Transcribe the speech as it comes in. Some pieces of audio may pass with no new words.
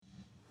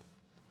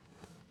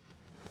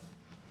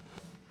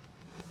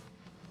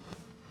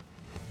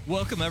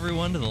Welcome,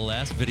 everyone, to the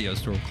Last Video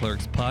Store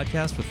Clerks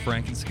podcast with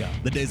Frank and Scott.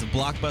 The days of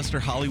Blockbuster,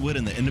 Hollywood,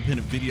 and the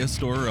independent video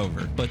store are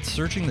over. But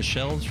searching the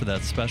shelves for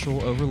that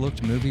special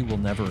overlooked movie will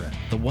never end.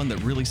 The one that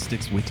really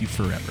sticks with you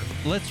forever.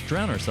 Let's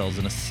drown ourselves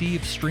in a sea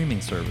of streaming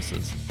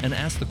services and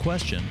ask the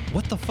question,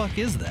 what the fuck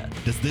is that?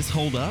 Does this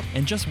hold up?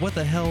 And just what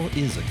the hell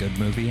is a good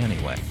movie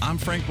anyway? I'm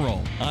Frank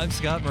Roll. I'm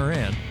Scott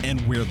Moran.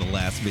 And we're the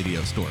Last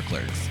Video Store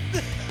Clerks.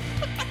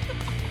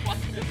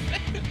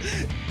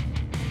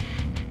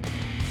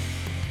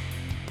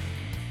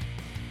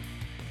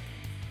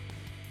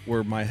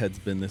 Where my head's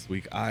been this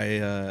week,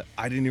 I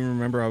didn't even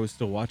remember I was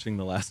still watching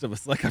The Last of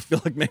Us. Like, I feel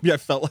like maybe I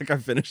felt like I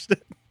finished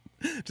it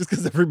just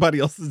because everybody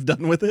else is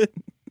done with it.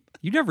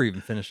 You never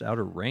even finished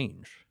Outer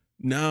Range.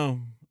 No,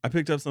 I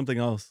picked up something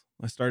else.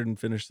 I started and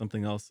finished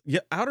something else.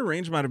 Yeah, Outer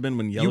Range might have been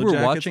when Yellow Jackets You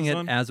were watching it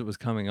on. as it was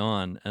coming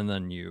on, and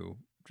then you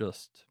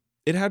just...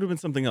 It had to have been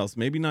something else.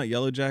 Maybe not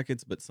Yellow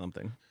Jackets, but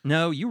something.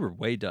 No, you were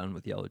way done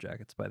with Yellow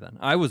Jackets by then.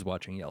 I was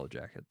watching Yellow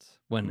Jackets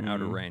when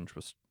Outer Range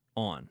was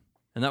on,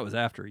 and that was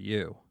after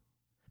you.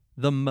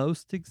 The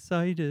most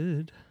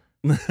excited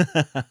about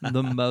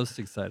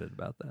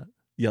that.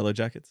 Yellow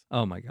Jackets.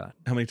 Oh, my God.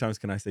 How many times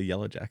can I say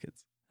Yellow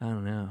Jackets? I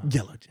don't know.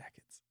 Yellow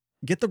Jackets.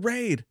 Get the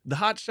raid. The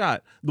hot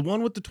shot. The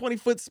one with the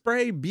 20-foot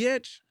spray,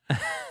 bitch.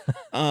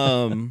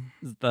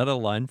 Is that a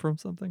line from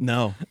something?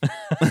 No.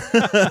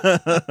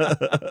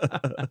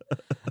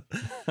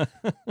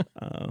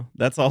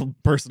 That's all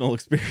personal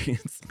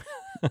experience.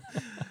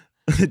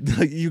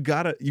 You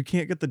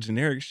can't get the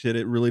generic shit.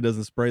 It really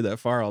doesn't spray that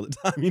far all the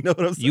time. You know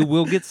what I'm saying? You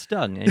will get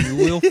stung and you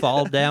will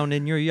fall down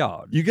in your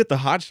yard. You get the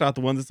hot shot,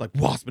 the one that's like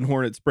wasp and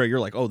hornet spray.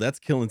 You're like, oh, that's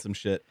killing some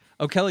shit.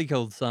 Oh, Kelly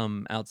killed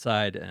some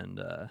outside,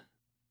 and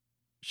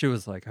she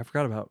was like, I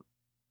forgot about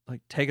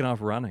like taking off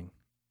running.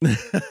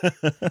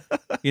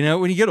 You know,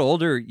 when you get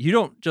older, you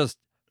don't just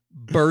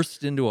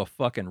burst into a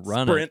fucking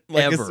run. Sprint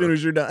like ever. As soon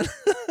as you're done.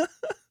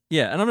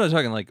 Yeah, and I'm not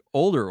talking like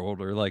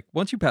older. Like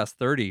once you pass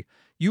 30,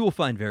 you will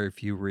find very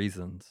few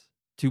reasons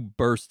to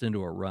burst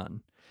into a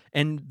run.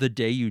 And the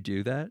day you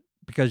do that,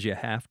 because you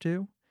have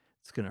to,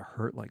 it's going to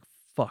hurt like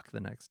fuck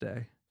the next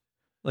day.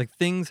 Like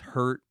things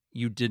hurt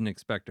you didn't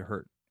expect to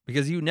hurt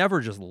because you never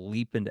just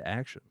leap into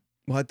action.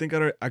 Well, I think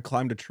I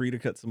climbed a tree to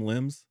cut some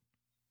limbs.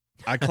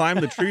 I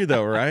climbed the tree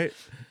though, right?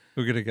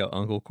 We're going to go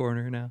Uncle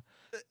Corner now.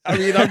 I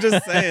mean, I'm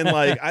just saying,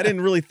 like, I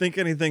didn't really think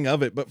anything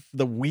of it, but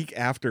the week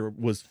after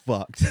was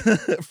fucked.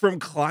 From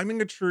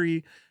climbing a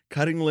tree,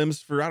 cutting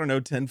limbs for,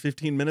 10,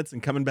 15 minutes,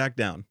 and coming back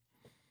down.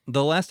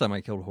 The last time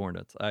I killed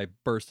hornets, I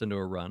burst into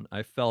a run.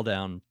 I fell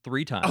down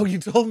 3 times. Oh, you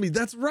told me.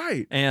 That's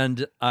right.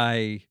 And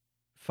I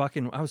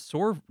was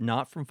sore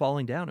not from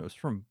falling down. It was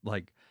from,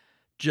 like,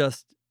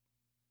 just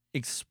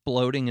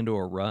exploding into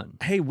a run.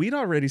 Hey, we'd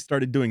already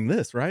started doing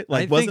this, right?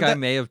 Like, I think I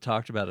may have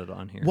talked about it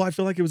on here. Well, I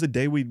feel like it was a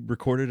day we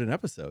recorded an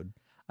episode.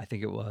 I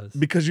think it was.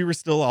 Because you were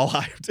still all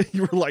hyped.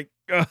 You were like,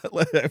 I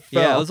fell.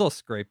 Yeah, I was all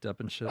scraped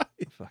up and shit.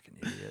 Fucking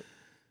idiot.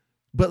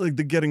 But like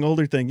the getting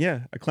older thing,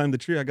 yeah. I climbed the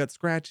tree. I got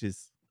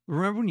scratches.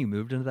 Remember when you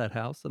moved into that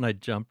house and I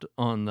jumped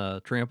on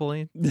the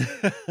trampoline?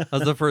 I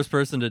was the first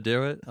person to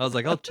do it. I was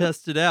like, I'll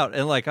test it out.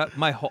 And like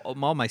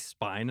all my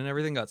spine and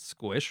everything got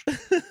squished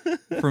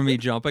from me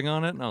jumping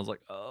on it. And I was like,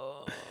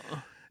 oh.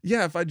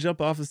 Yeah, if I jump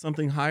off of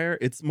something higher,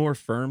 it's more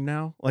firm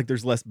now. Like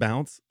there's less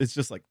bounce. It's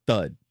just like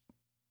thud.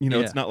 You know,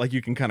 It's not like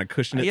you can kind of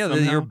cushion it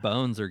somehow. Your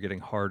bones are getting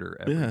harder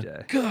every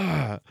day.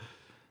 God.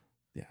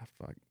 Yeah,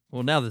 fuck.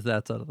 Well, now that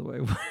that's out of the way,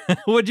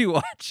 what'd you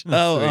watch?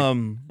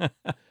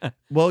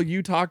 Well,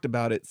 you talked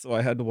about it, so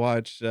I had to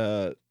watch,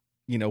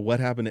 What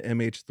Happened to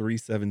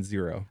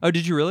MH370. Oh,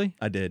 did you really?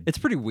 I did. It's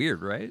pretty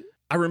weird, right?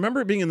 I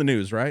remember it being in the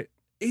news, right?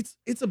 It's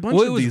a bunch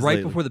Well, of it was these right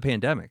lately. before the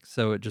pandemic,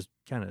 so it just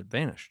kind of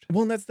vanished.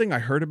 Well, and that's the thing. I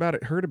heard about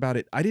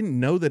it. I didn't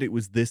know that it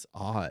was this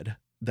odd,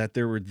 that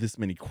there were this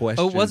many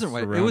questions. Oh, it wasn't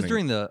right. It was surrounding-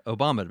 during the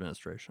Obama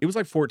administration. It was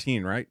like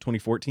 14, right?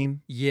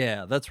 2014?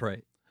 Yeah, that's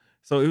right.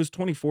 So it was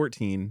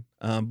 2014.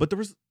 But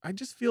I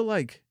just feel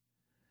like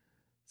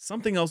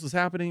something else was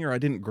happening, or I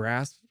didn't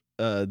grasp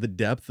the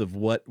depth of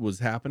what was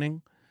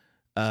happening.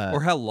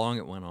 Or how long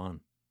it went on.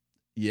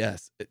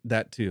 Yes,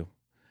 that too.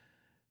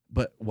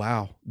 But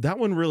wow, that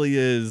one really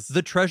is.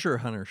 The treasure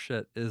hunter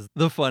shit is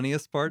the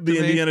funniest part The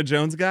to me. Indiana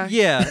Jones guy?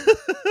 Yeah.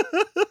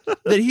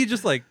 That he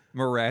just like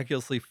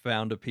miraculously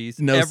found a piece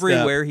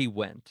everywhere he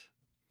went.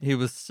 He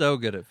was so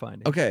good at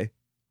finding. Okay.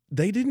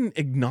 They didn't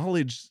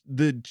acknowledge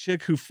the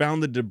chick who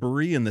found the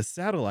debris in the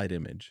satellite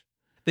image.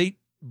 They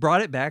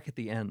brought it back at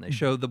the end. They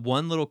showed the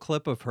one little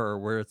clip of her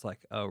where it's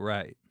like, oh,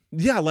 right.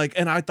 Yeah,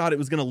 and I thought it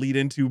was going to lead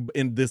into,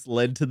 and this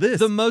led to this.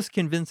 The most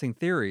convincing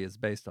theory is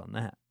based on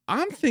that.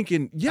 I'm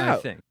thinking, yeah.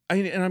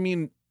 I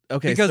mean,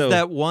 okay. Because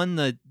that one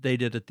that they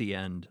did at the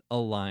end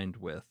aligned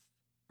with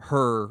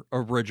her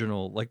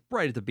original, like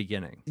right at the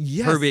beginning.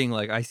 Yes. Her being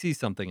like, I see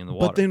something in the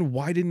water. But then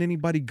why didn't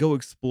anybody go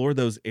explore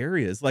those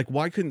areas? Like,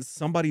 why couldn't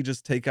somebody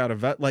just take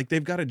out like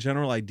they've got a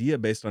general idea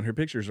based on her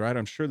pictures, right?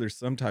 I'm sure there's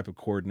some type of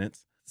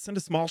coordinates. Send a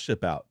small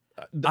ship out.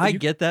 I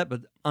get that,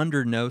 but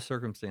under no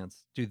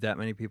circumstance do that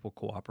many people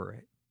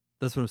cooperate.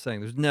 That's what I'm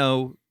saying. There's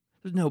no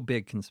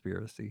big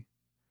conspiracy.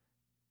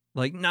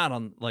 Like, not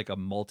on, like, a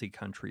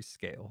multi-country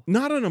scale.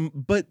 Not on a,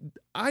 but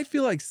I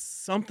feel like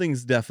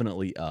something's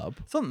definitely up.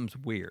 Something's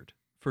weird,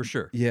 for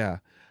sure. Yeah.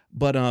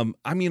 But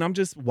I mean,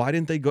 why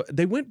didn't they go?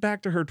 They went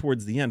back to her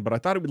towards the end, but I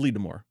thought it would lead to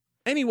more.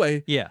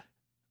 Anyway, Yeah.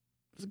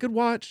 it was a good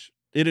watch.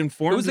 It It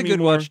informed was a me good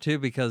more. watch, too,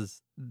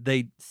 because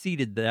they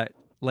seated that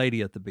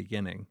lady at the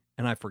beginning,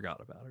 and I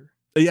forgot about her.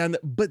 Yeah,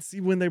 but see,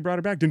 when they brought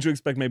her back, didn't you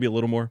expect maybe a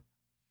little more?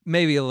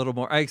 Maybe a little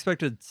more. I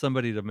expected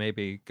somebody to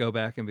maybe go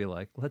back and be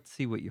like, let's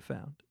see what you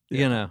found. Yeah.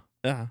 You know?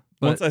 Yeah.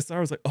 But- Once I saw her,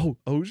 I was like,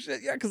 oh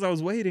shit, yeah, because I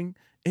was waiting.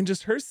 And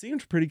just her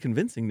seemed pretty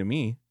convincing to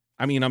me.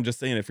 I mean, I'm just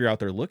saying, if you're out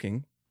there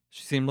looking.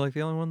 She seemed like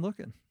the only one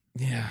looking.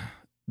 Yeah.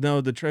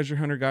 No, the treasure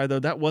hunter guy, though,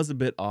 that was a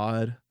bit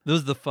odd. That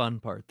was the fun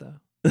part, though.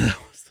 That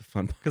was the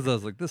fun part. Because I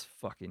was like, this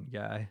fucking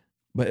guy.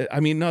 But I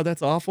mean, no,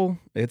 that's awful.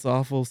 It's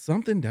awful.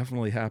 Something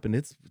definitely happened.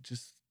 It's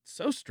just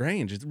so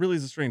strange. It really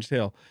is a strange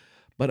tale.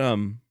 But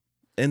and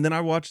then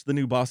I watched the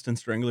new Boston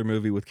Strangler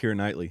movie with Keira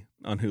Knightley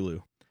on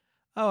Hulu.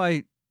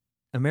 Oh,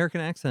 American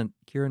accent,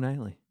 Keira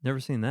Knightley. Never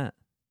seen that.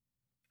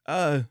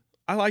 I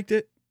liked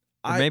it.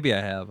 Or maybe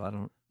I have. I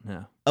don't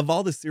know. Of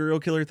all the serial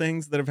killer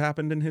things that have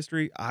happened in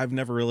history, I've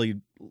never really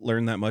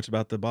learned that much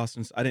about the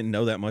Boston. I didn't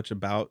know that much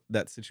about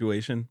that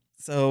situation.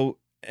 So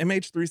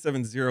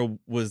MH370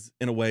 was,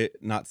 in a way,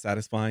 not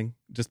satisfying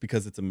just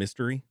because it's a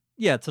mystery.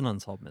 Yeah, it's an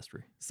unsolved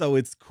mystery. So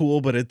it's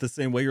cool, but at the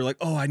same way, you're like,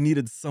 oh, I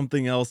needed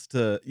something else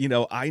to,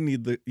 I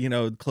need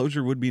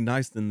closure would be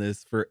nice in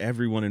this for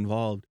everyone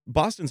involved.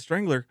 Boston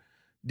Strangler.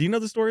 Do you know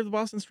the story of the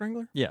Boston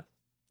Strangler? Yeah.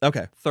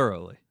 Okay.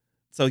 Thoroughly.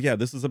 So yeah,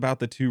 this is about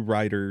the two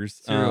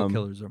writers. Serial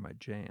killers are my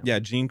jam. Yeah,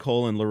 Gene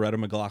Cole and Loretta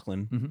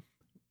McLaughlin. Mm-hmm.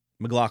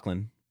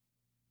 McLaughlin.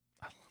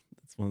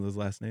 That's one of those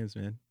last names,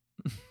 man.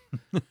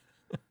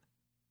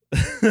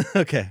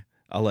 Okay,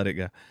 I'll let it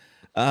go.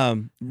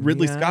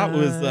 Ridley Scott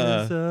was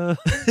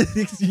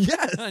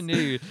yes. I knew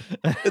you.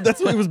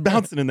 That's what he was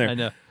bouncing in there. I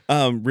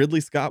know.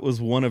 Ridley Scott was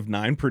one of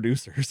 9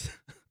 producers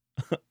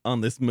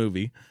on this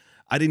movie.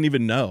 I didn't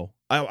even know.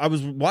 I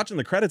was watching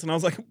the credits and I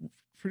was like,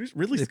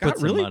 Ridley They Scott put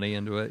some really? money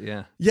into it,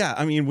 yeah. Yeah,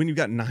 I mean, when you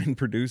got 9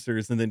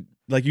 producers and then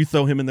like you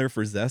throw him in there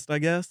for zest, I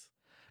guess.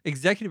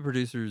 Executive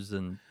producers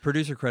and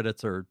producer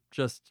credits are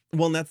just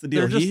Well, and that's the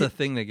deal. They're just a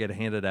thing that get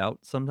handed out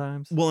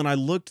sometimes. Well, and I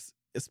looked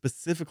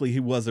specifically,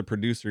 he was a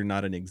producer,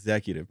 not an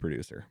executive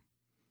producer.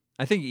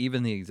 I think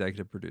even the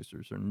executive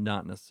producers are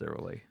not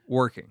necessarily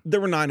working.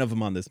 There were 9 of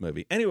them on this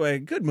movie. Anyway,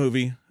 good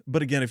movie.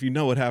 But again, if you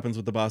know what happens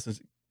with the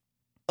Boston's,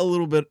 a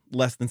little bit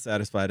less than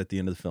satisfied at the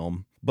end of the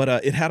film. But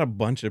it had a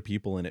bunch of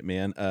people in it,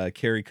 man.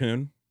 Carrie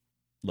Coon.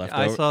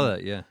 I saw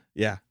that, yeah.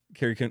 Yeah,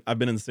 Carrie Coon. I've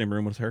been in the same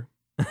room with her.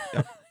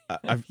 Yep.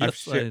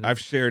 I've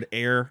shared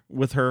air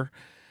with her.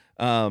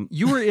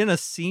 You were in a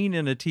scene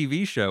in a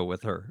TV show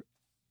with her.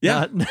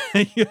 Yeah.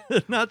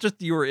 Not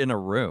just you were in a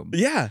room.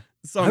 Yeah.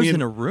 So I was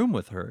in a room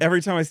with her.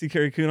 Every time I see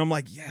Carrie Coon, I'm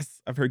like,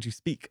 yes, I've heard you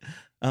speak.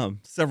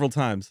 Several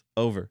times,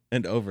 over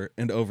and over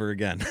and over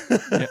again.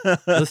 Yeah,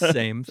 the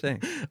same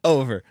thing.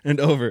 Over and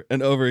over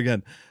and over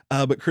again.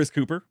 But Chris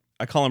Cooper,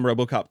 I call him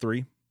RoboCop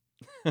 3.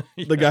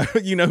 Yeah. The guy,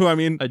 you know who I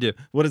mean? I do.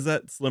 What is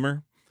that?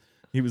 Slimmer?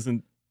 He was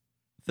in...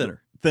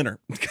 Thinner.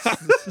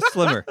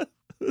 Slimmer.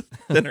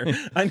 Thinner.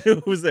 I knew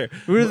it was there.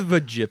 What if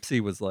a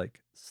gypsy was like,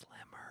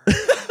 Slimmer?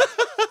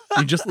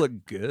 You just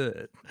look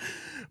good.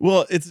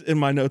 Well, it's in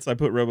my notes. I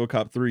put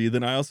RoboCop 3.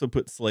 Then I also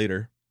put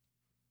Slater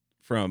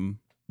from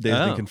Dazed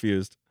and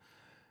Confused.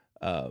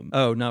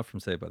 Not from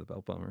Saved by the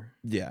Bell Plumber.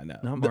 Yeah, no.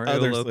 Not Mario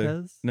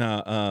Lopez?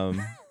 No,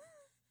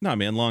 no,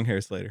 man. Long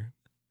hair Slater.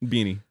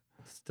 Beanie.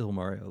 Still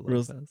Mario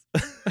Lopez.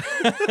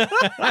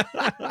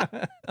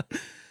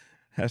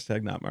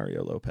 Hashtag not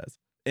Mario Lopez.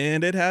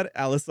 And it had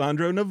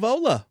Alessandro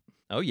Nivola.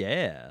 Oh,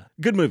 yeah.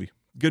 Good movie.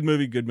 Good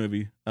movie. Good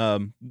movie.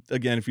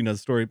 Again, if you know the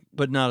story.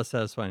 But not a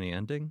satisfying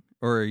ending?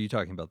 Or are you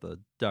talking about the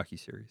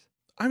docuseries?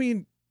 I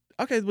mean,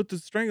 okay, with the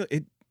Strangler,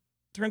 it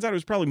turns out it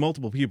was probably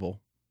multiple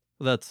people.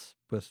 Well, that's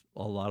with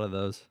a lot of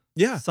those.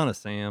 Yeah. Son of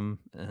Sam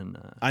and...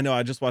 I know,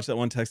 I just watched that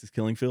one, Texas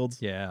Killing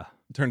Fields. Yeah.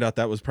 It turned out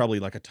that was probably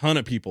like a ton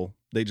of people.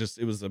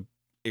 It was a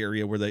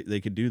area where they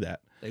could do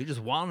that. They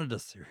just wanted a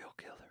serial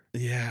killer.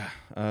 Yeah.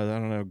 I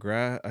don't know.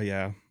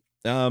 Yeah.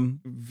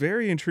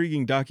 Very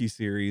intriguing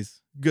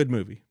docuseries. Good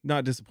movie.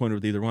 Not disappointed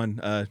with either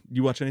one.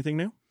 You watch anything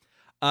new?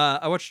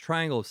 I watched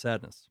Triangle of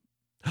Sadness.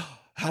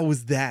 How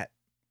was that?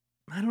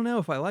 I don't know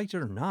if I liked it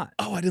or not.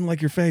 Oh, I didn't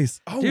like your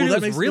face. Oh, dude, well, that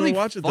it makes was really me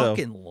watch it though.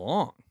 fucking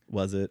long.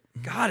 Was it?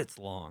 God, it's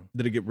long.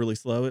 Did it get really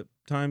slow at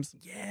times?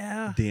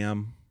 Yeah.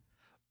 Damn.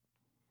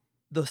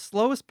 The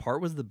slowest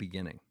part was the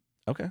beginning.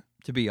 Okay.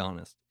 To be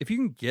honest, if you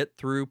can get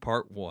through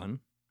part 1,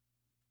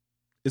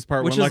 is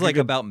part which 1 is like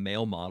about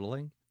male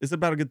modeling? Is it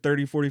about a good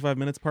 30, 45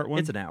 minutes? Part 1.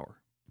 It's an hour.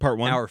 Part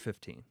 1. Hour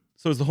 15.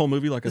 So is the whole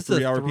movie like a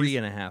 3-hour piece?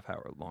 3.5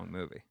 hour long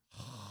movie.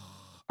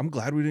 I'm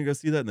glad we didn't go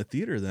see that in the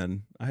theater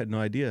then. I had no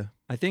idea.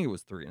 I think it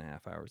was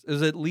 3.5 hours. It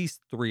was at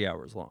least 3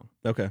 hours long.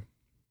 Okay.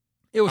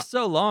 It was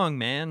so long,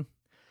 man.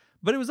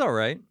 But it was all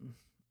right.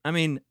 I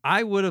mean,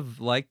 I would have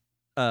liked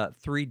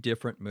 3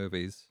 different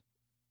movies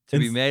to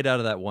be made out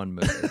of that one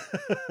movie.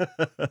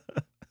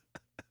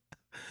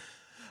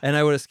 And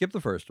I would have skipped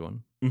the first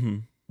one, Mm-hmm.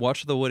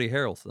 watched the Woody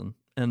Harrelson,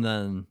 and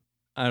then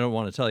I don't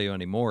want to tell you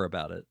any more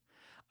about it.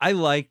 I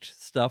liked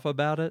stuff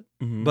about it,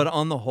 Mm-hmm. but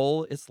on the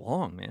whole, it's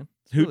long, man.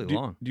 It's Who really do,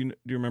 long. do you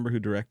remember who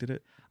directed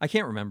it? I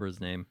can't remember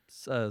his name.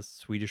 It's a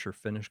Swedish or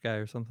Finnish guy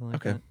or something like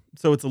Okay, that.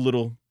 so it's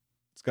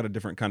got a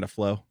different kind of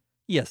flow.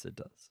 Yes, it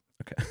does.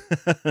 Okay.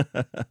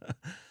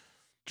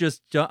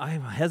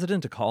 I'm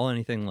hesitant to call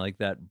anything like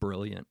that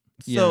brilliant.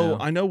 So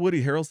I know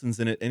Woody Harrelson's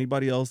in it.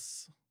 Anybody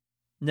else?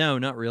 No,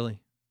 not really.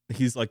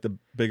 He's like the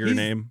bigger He's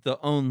name. the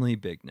only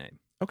big name.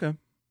 Okay.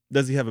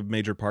 Does he have a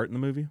major part in the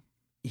movie?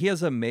 He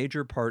has a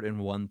major part in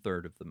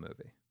 1/3 of the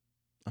movie.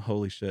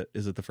 Holy shit.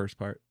 Is it the first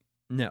part?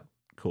 No.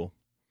 Cool.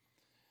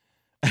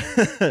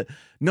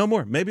 No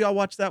more. Maybe I'll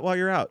watch that while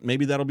you're out.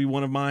 Maybe that'll be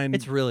one of mine.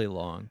 It's really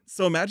long.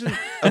 So imagine,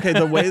 okay,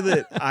 the way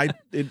that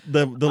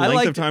the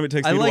length of time it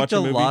takes me to watch a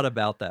movie. I liked a lot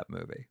about that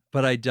movie,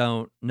 but I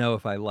don't know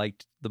if I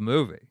liked the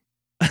movie.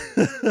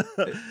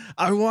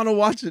 I want to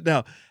watch it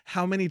now.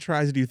 How many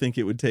tries do you think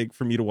it would take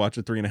for me to watch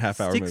a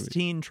 3.5-hour movie?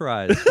 16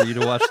 tries for you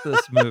to watch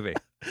this movie.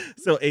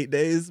 So 8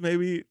 days,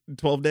 maybe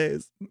 12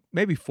 days,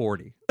 maybe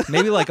 40,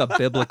 maybe like a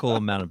biblical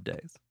amount of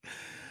days.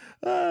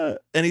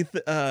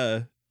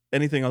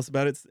 Anything else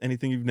about it?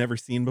 Anything you've never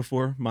seen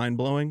before? Mind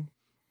blowing?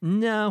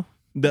 No.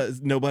 Does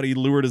nobody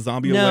lured a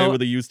zombie away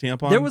with a used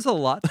tampon? There was a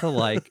lot to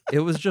like. It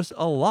was just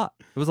a lot.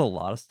 It was a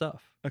lot of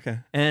stuff. Okay.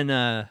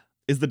 And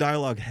is the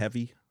dialogue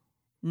heavy?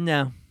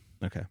 No.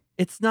 Okay.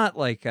 It's not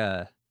like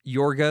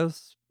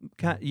Yorgos.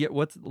 Yeah,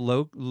 what's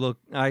look?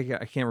 I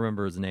can't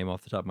remember his name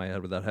off the top of my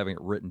head without having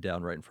it written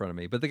down right in front of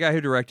me. But the guy who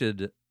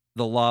directed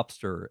The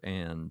Lobster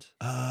and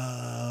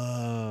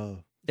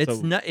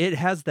it's not. It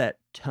has that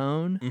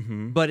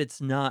tone, but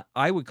it's not.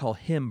 I would call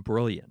him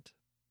brilliant.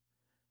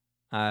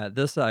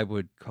 This I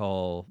would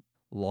call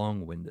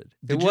long-winded.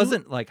 It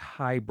wasn't like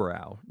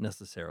highbrow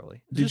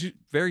necessarily. Did you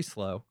very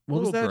slow?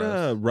 What was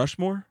that?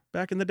 Rushmore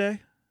back in the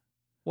day?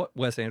 What,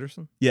 Wes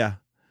Anderson? Yeah.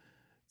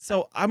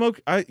 So I'm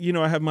okay. I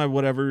have my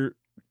whatever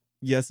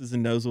yeses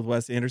and nos with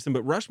Wes Anderson,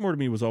 but Rushmore to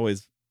me was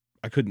always,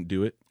 I couldn't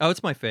do it. Oh,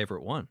 it's my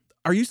favorite one.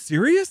 Are you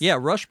serious? Yeah,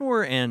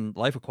 Rushmore and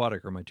Life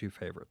Aquatic are my two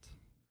favorites.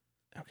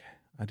 Okay.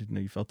 I didn't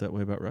know you felt that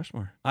way about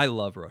Rushmore. I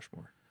love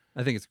Rushmore.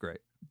 I think it's great.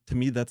 To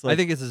me, that's like, I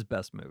think it's his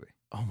best movie.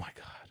 Oh my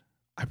God.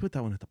 I put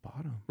that one at the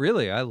bottom.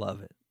 Really? I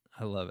love it.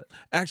 I love it.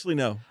 Actually,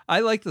 no.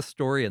 I like the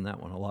story in that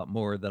one a lot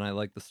more than I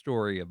like the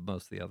story of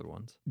most of the other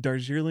ones.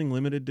 Darjeeling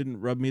Limited didn't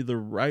rub me the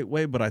right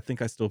way, but I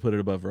think I still put it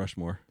above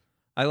Rushmore.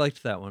 I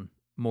liked that one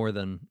more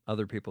than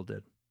other people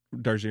did.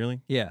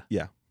 Darjeeling? Yeah.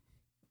 Yeah.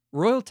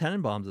 Royal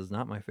Tenenbaums is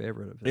not my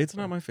favorite of his. It's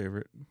not my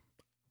favorite.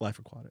 Life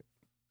Aquatic.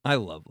 I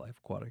love Life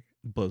Aquatic.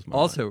 Blows my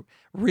also mind.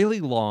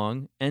 Really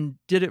long and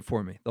did it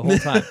for me the whole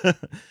time.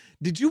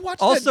 Did you watch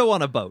also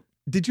on a boat?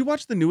 Did you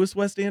watch the newest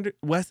Wes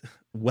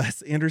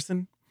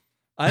Anderson?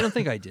 I don't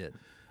think I did.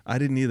 I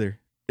didn't either.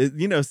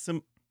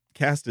 Some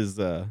cast is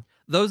those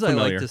familiar.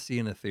 I like to see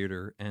in a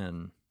theater,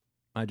 and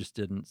I just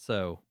didn't.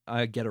 So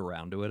I get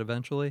around to it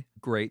eventually.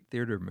 Great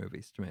theater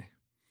movies to me.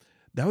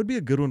 That would be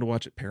a good one to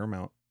watch at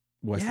Paramount.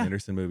 Wes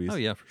Anderson movies. Oh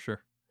yeah, for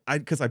sure.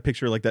 Because I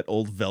picture like that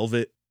old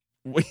Velvet,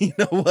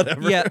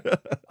 whatever. Yeah.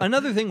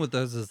 Another thing with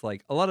those is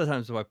like a lot of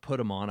times if I put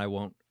them on, I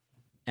won't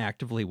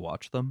actively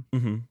watch them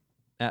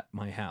at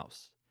my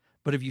house.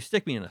 But if you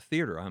stick me in a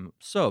theater, I'm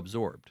so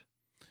absorbed.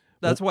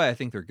 That's why I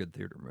think they're good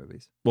theater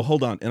movies. Well,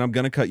 hold on, and I'm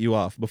going to cut you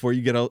off before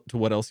you get out to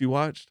what else you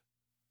watched.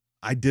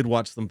 I did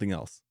watch something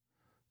else.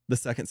 The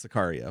second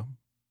Sicario.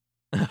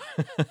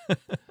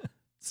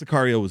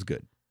 Sicario was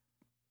good.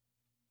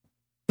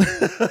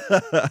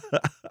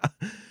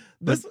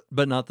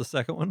 But not the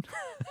second one?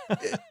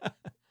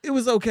 It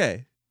was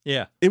okay.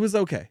 Yeah. It was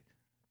okay.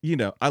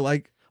 I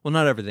like... Well,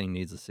 not everything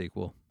needs a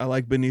sequel. I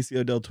like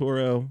Benicio del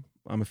Toro.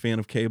 I'm a fan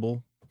of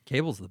Cable.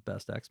 Cable's the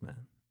best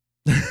X-Man.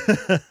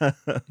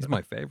 He's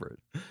my favorite.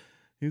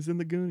 He's in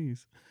the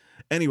Goonies.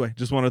 Anyway,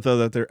 just want to throw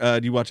that there.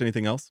 Do you watch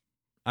anything else?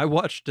 I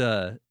watched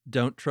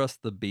Don't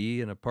Trust the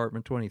Bee in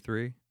Apartment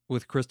 23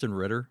 with Kristen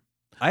Ritter.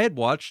 I had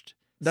watched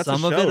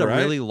some of it a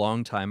really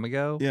long time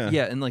ago.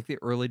 Yeah, in like the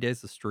early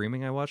days of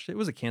streaming, I watched it. It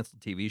was a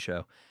canceled TV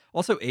show.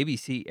 Also,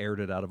 ABC aired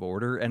it out of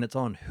order, and it's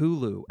on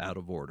Hulu out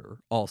of order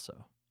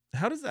also.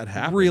 How does that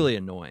happen? Really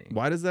annoying.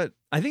 Why does that?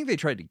 I think they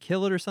tried to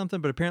kill it or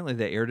something, but apparently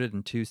they aired it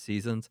in 2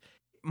 seasons.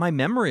 My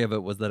memory of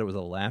it was that it was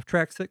a laugh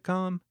track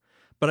sitcom,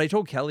 but I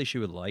told Kelly she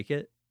would like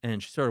it,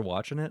 and she started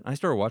watching it. I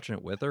started watching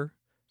it with her,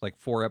 like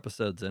 4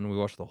 episodes in. We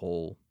watched the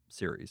whole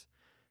series.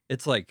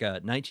 It's like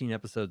 19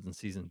 episodes in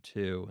season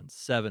 2 and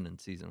 7 in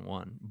season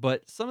 1,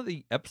 but some of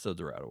the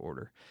episodes are out of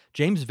order.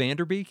 James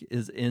Vanderbeek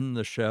is in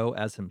the show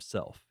as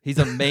himself. He's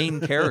a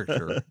main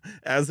character.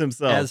 As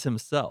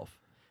himself.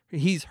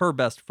 He's her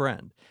best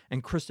friend,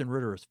 and Kristen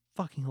Ritter is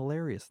fucking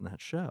hilarious in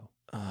that show.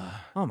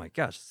 Oh my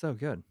gosh, it's so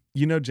good.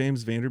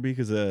 James Vanderbeek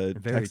is a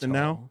Texan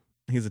now?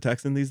 He's a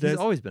Texan these days? He's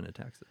always been a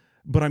Texan.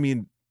 But I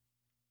mean,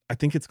 I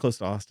think it's close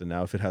to Austin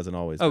now if it hasn't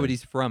always been. But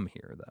he's from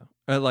here,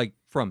 though. Like,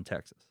 from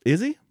Texas.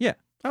 Is he? Yeah.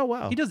 Oh,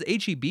 wow. He does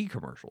HEB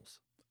commercials.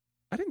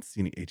 I didn't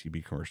see any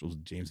HEB commercials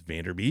with James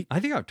Vanderbeek. I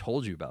think I've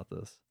told you about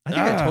this. I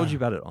think I told you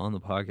about it on the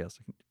podcast.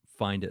 I can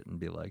find it and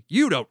be like,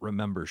 you don't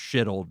remember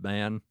shit, old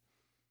man.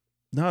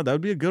 No, that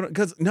would be a good one.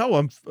 Because, no,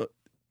 I'm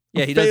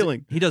he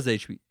failing. Does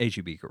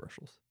HEB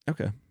commercials.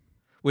 Okay.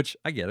 Which,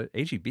 I get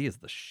it. HEB is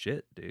the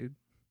shit, dude.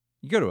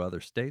 You go to other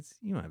states,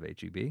 you don't have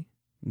HEB.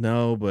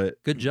 No,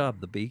 but... Good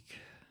job, the beak.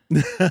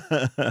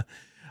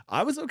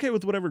 I was okay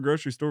with whatever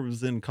grocery store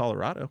was in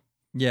Colorado.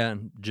 Yeah,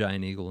 and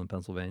Giant Eagle in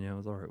Pennsylvania. I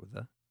was all right with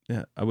that.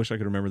 Yeah, I wish I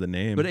could remember the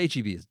name. But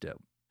HEB is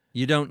dope.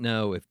 You don't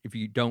know if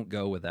you don't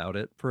go without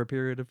it for a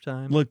period of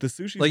time. Look, the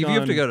sushi's like, if gone... you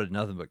have to go to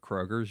nothing but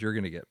Kroger's, you're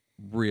going to get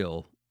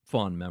real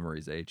fond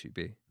memories of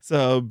HEB.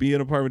 So, be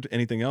an apartment,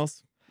 anything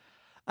else?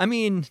 I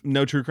mean...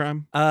 No true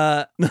crime?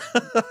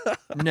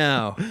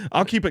 No.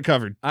 I'll keep it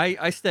covered.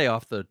 I stay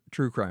off the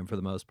true crime for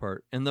the most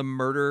part. And the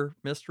murder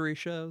mystery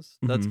shows,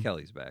 that's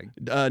Kelly's bag.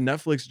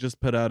 Netflix just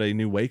put out a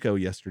new Waco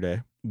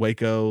yesterday.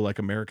 Waco, like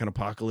American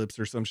Apocalypse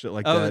or some shit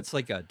like that. Oh, it's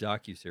like a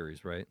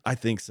docuseries, right? I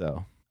think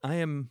so. I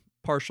am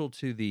partial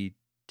to the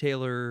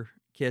Taylor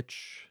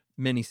Kitsch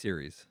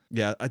miniseries.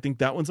 Yeah, I think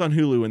that one's on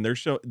Hulu,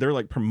 and they're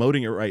like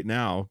promoting it right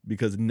now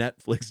because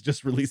Netflix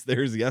just released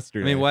theirs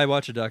yesterday. I mean, why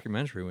watch a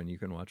documentary when you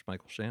can watch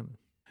Michael Shannon?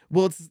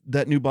 Well, it's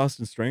that new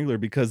Boston Strangler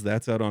because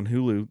that's out on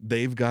Hulu.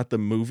 They've got the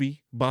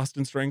movie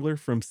Boston Strangler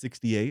from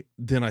 '68.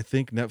 Then I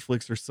think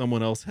Netflix or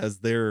someone else has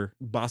their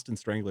Boston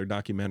Strangler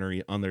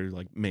documentary on their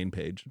like main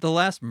page. The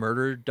last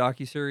murder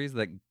docuseries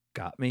that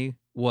got me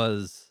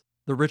was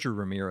the Richard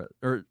Ramirez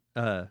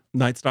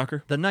Night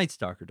Stalker. The Night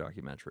Stalker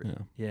documentary.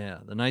 Yeah,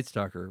 the Night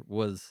Stalker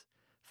was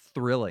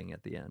thrilling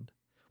at the end,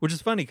 which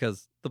is funny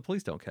because the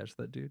police don't catch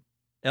that dude.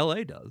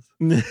 LA does.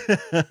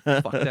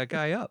 Fuck that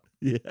guy up.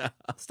 Yeah.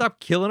 Stop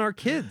killing our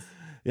kids.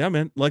 Yeah,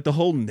 man. Like the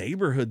whole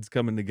neighborhood's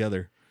coming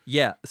together.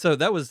 Yeah. So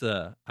that was,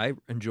 I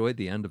enjoyed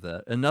the end of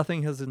that. And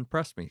nothing has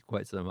impressed me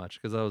quite so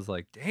much because I was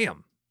like,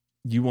 damn.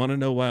 You want to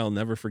know why I'll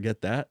never forget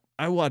that?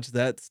 I watched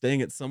that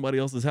staying at somebody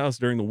else's house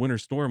during the winter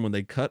storm when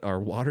they cut our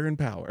water and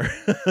power.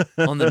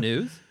 On the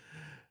news?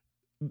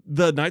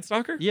 The Night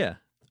Stalker? Yeah.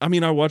 I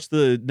mean, I watched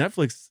the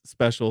Netflix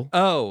special.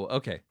 Oh,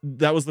 okay.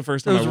 That was the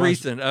first time it was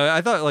recent.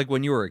 I thought like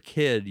when you were a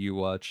kid, you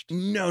watched.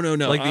 No.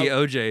 Like the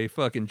OJ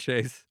fucking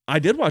chase. I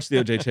did watch the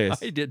OJ chase.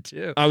 I did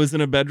too. I was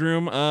in a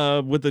bedroom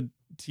with a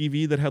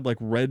TV that had like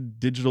red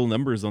digital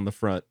numbers on the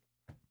front.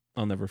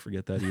 I'll never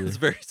forget that either. It's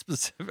very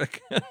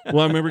specific.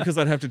 Well, I remember because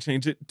I'd have to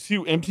change it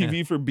to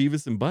MTV for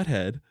Beavis and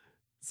Butthead.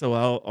 So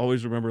I'll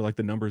always remember like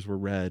the numbers were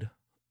red.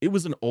 It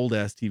was an old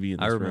ass TV in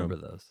this room. I remember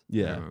those.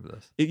 Yeah. I remember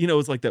those. It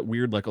was like that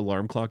weird like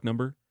alarm clock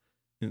number.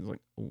 And it was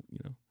like, oh,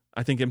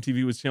 I think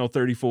MTV was channel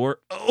 34.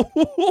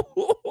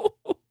 Oh.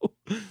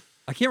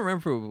 I can't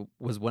remember if it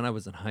was when I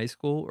was in high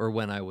school or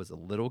when I was a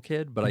little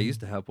kid, but I used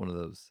to have one of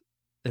those.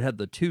 It had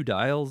the two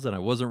dials and I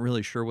wasn't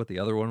really sure what the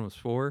other one was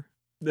for.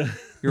 You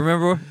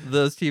remember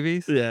those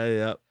TVs?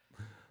 Yeah.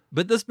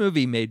 But this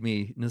movie made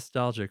me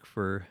nostalgic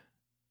for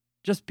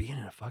just being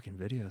in a fucking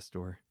video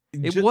store.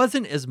 It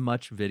wasn't as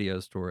much video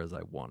store as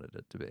I wanted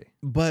it to be.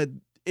 But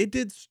it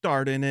did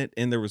start in it,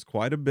 and there was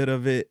quite a bit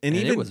of it. And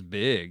even, it was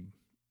big.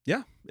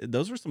 Yeah,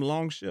 those were some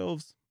long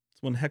shelves.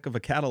 It's one heck of a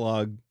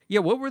catalog. Yeah,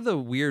 what were the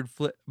weird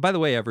By the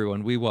way,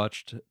 everyone, we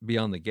watched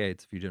Beyond the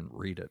Gates, if you didn't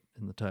read it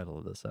in the title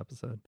of this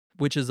episode,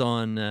 which is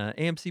on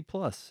AMC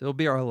Plus. It'll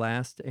be our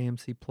last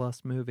AMC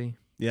Plus movie.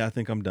 Yeah, I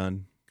think I'm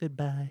done.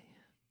 Goodbye.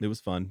 It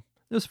was fun.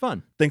 It was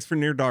fun. Thanks for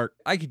Near Dark.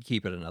 I could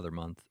keep it another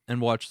month and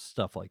watch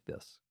stuff like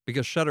this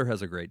because Shudder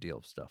has a great deal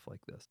of stuff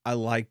like this. I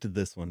liked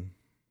this one.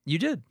 You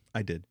did?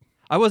 I did.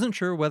 I wasn't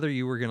sure whether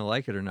you were going to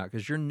like it or not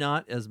because you're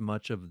not as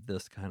much of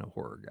this kind of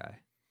horror guy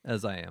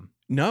as I am.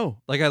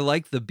 No. Like I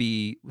like the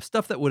B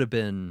stuff that would have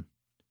been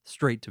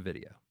straight to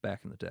video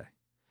back in the day.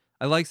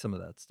 I like some of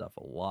that stuff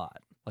a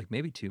lot, like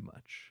maybe too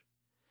much.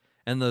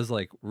 And those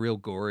like real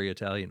gory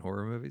Italian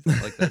horror movies,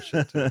 I like that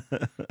shit too.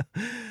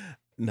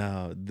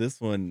 No,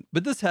 this one.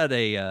 But this had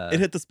a... it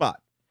hit the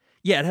spot.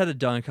 Yeah, it had a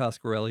Don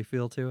Coscarelli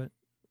feel to it.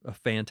 A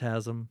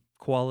Phantasm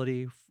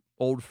quality,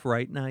 old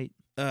Fright Night.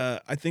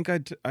 I think I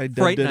dubbed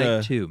Fright it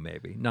Night 2,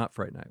 maybe. Not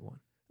Fright Night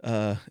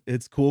 1.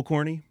 It's cool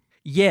corny.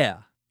 Yeah.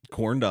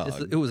 Corn dog.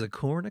 It was a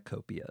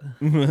cornucopia.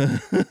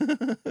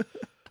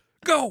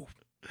 Go!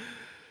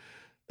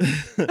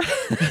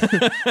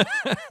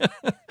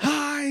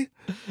 Hi!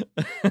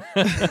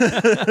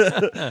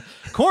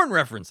 Corn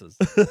references.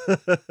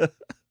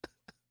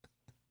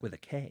 With a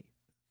K.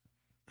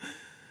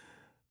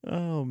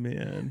 Oh,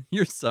 man.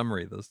 Your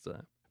summary this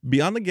time.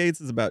 Beyond the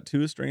Gates is about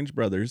two estranged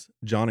brothers,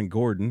 John and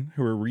Gordon,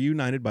 who are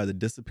reunited by the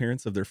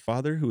disappearance of their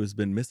father who has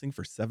been missing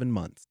for 7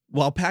 months.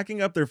 While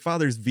packing up their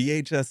father's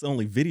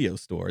VHS-only video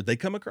store, they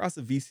come across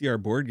a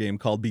VCR board game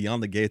called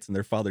Beyond the Gates in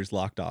their father's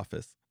locked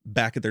office.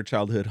 Back at their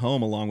childhood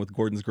home along with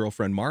Gordon's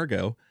girlfriend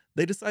Margot,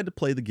 they decide to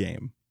play the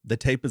game. The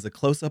tape is a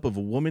close-up of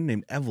a woman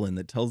named Evelyn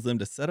that tells them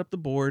to set up the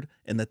board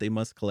and that they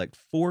must collect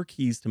 4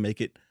 keys to make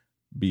it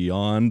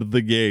beyond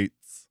the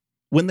gates.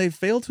 When they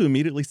fail to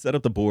immediately set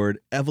up the board,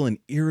 Evelyn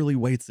eerily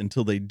waits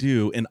until they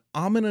do and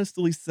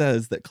ominously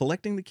says that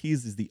collecting the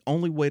keys is the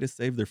only way to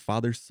save their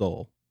father's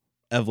soul.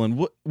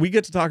 Evelyn, we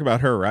get to talk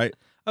about her, right?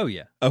 Oh,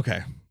 yeah.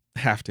 Okay.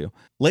 Have to.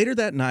 Later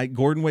that night,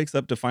 Gordon wakes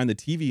up to find the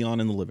TV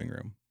on in the living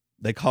room.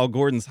 They call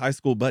Gordon's high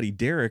school buddy,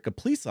 Derek, a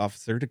police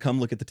officer, to come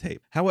look at the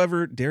tape.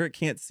 However, Derek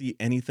can't see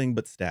anything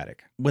but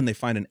static. When they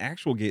find an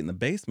actual gate in the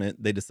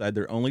basement, they decide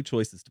their only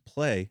choice is to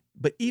play,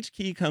 but each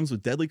key comes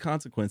with deadly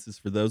consequences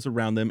for those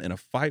around them in a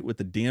fight with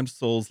the damned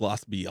souls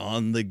lost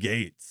beyond the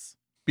gates.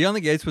 Beyond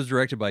the Gates was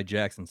directed by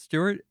Jackson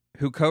Stewart,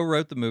 who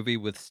co-wrote the movie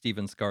with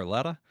Steven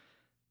Scarlatta.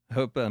 I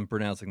hope I'm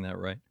pronouncing that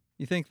right.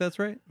 You think that's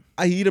right?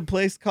 I eat a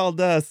place called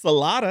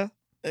Salada.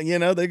 You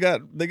know, they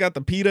got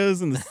the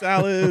pitas and the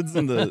salads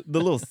and the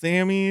little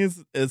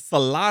Sammies. It's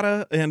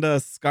Salada and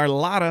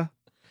Scarlatta.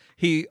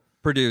 He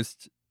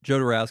produced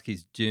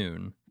Jodorowsky's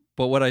Dune,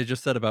 but what I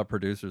just said about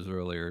producers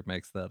earlier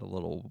makes that a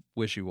little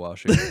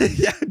wishy-washy.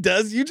 Yeah, it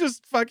does. You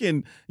just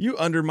you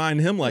undermine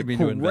him like crazy.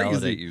 crazy. To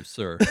invalidate you,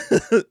 sir.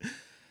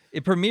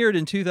 It premiered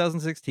in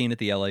 2016 at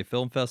the LA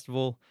Film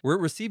Festival, where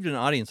it received an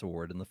audience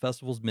award in the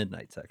festival's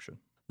midnight section.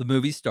 The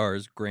movie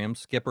stars Graham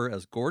Skipper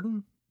as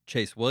Gordon,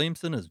 Chase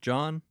Williamson as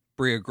John,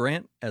 Brea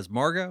Grant as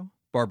Margot,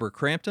 Barbara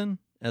Crampton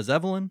as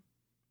Evelyn,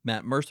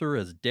 Matt Mercer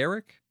as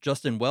Derek,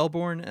 Justin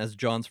Wellborn as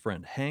John's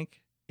friend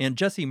Hank, and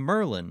Jesse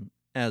Merlin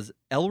as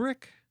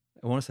Elric.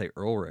 I want to say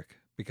Earlric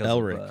because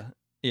Elric.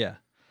 Yeah.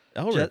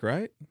 Elric,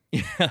 right?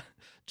 Yeah.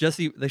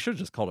 Jesse, they should have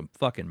just called him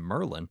fucking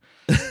Merlin.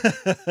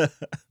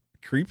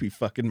 Creepy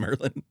fucking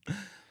Merlin.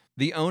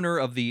 The owner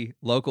of the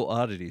local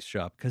oddities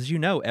shop, because you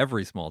know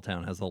every small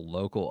town has a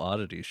local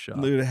oddities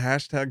shop. Dude,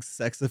 hashtag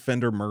sex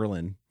offender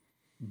Merlin.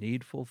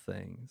 Needful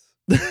things.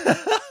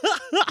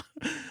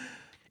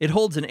 It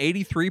holds an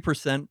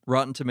 83%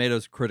 Rotten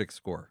Tomatoes critic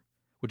score,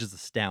 which is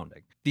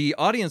astounding. The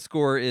audience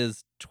score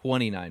is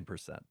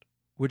 29%,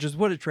 which is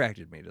what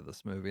attracted me to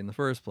this movie in the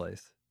first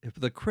place. If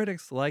the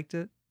critics liked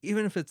it,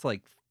 even if it's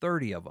like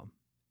 30 of them,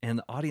 and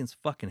the audience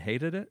fucking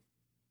hated it,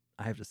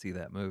 I have to see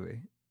that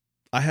movie.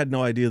 I had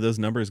no idea those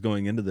numbers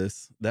going into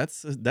this.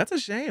 That's a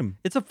shame.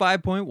 It's a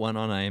 5.1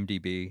 on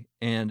IMDb,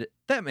 and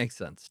that makes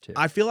sense too.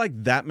 I feel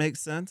like that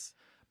makes sense.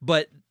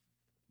 But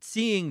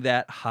seeing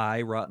that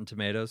high Rotten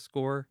Tomatoes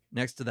score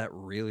next to that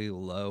really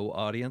low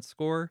audience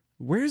score,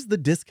 where's the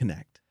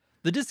disconnect?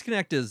 The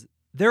disconnect is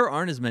there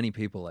aren't as many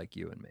people like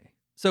you and me.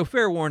 So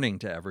fair warning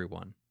to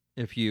everyone.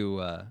 If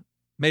you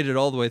made it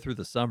all the way through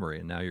the summary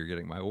and now you're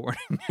getting my warning.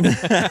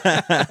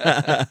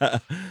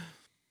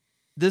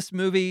 This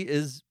movie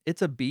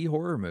it's a B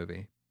horror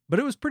movie, but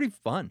it was pretty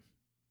fun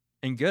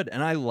and good.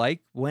 And I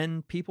like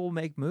when people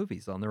make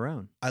movies on their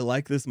own. I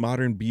like this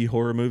modern B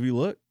horror movie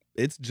look.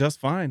 It's just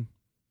fine.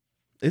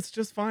 It's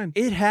just fine.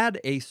 It had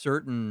a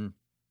certain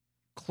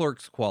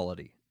Clerks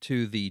quality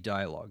to the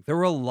dialogue. There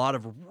were a lot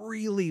of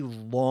really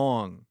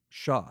long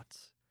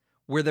shots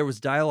where there was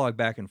dialogue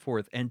back and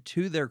forth. And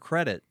to their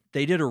credit,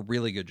 they did a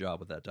really good job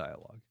with that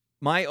dialogue.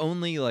 My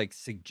only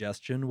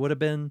suggestion would have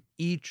been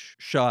each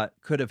shot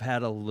could have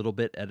had a little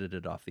bit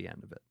edited off the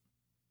end of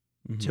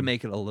it to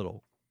make it a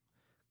little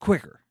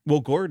quicker.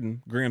 Well,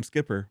 Gordon, Graham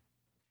Skipper,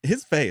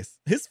 his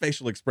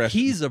facial expression.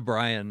 He's a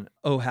Brian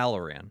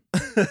O'Halloran.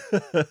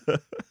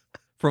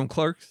 From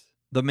Clerks,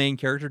 the main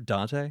character,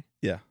 Dante.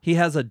 Yeah. He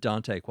has a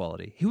Dante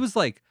quality. He was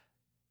like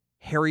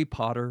Harry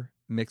Potter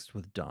mixed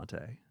with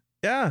Dante.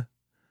 Yeah.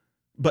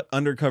 But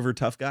undercover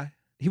tough guy.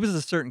 He was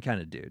a certain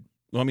kind of dude.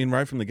 Well, I mean,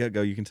 right from the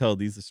get-go, you can tell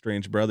these are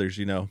strange brothers,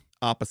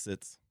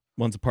 opposites.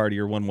 One's a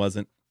partier, one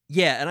wasn't.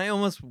 Yeah, and I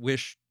almost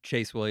wish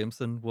Chase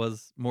Williamson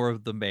was more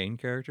of the main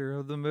character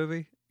of the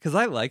movie, because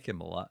I like him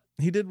a lot.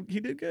 He did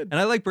good. And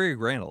I like Brea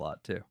Grant a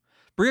lot, too.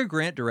 Brea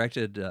Grant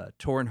directed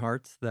Torn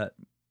Hearts, that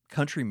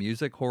country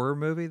music horror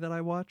movie that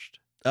I watched.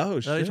 Oh,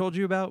 shit. That I told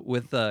you about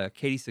with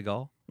Katie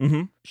Seagal.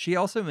 Mm-hmm. She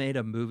also made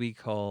a movie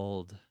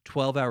called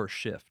 12-Hour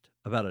Shift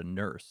about a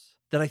nurse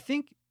that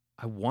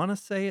I want to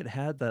say it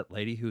had that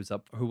lady who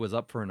was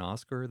up for an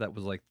Oscar that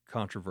was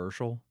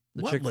controversial.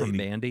 The What chick lady? from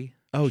Mandy.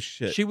 Oh,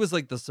 shit. She was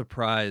the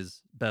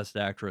surprise best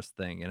actress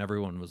thing, and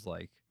everyone was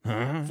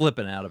Huh?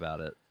 flipping out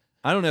about it.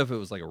 I don't know if it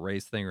was a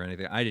race thing or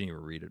anything. I didn't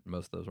even read it,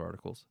 most of those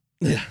articles.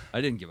 Yeah.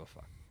 I didn't give a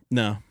fuck.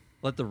 No.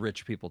 Let the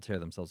rich people tear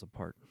themselves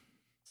apart.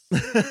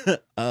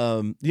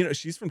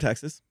 She's from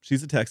Texas.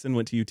 She's a Texan,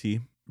 went to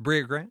UT.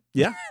 Brea Grant?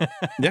 Yeah.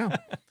 Yeah.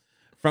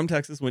 From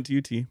Texas, went to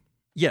UT.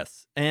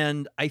 Yes,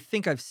 and I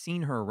think I've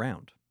seen her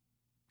around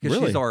because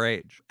Really? she's our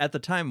age. At the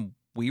time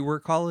we were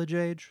college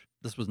age,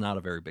 this was not a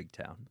very big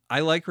town.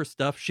 I like her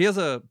stuff. She has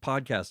a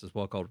podcast as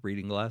well called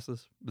Reading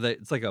Glasses.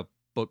 It's like a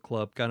book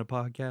club kind of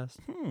podcast.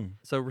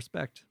 So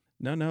respect.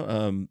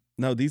 No,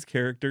 these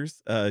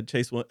characters,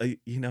 Chase,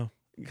 you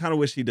kind of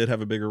wish he did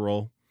have a bigger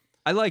role.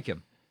 I like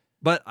him,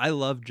 but I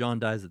love John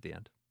dies at the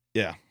end.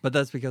 Yeah. But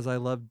that's because I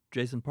love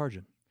Jason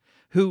Pargin,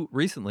 who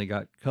recently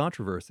got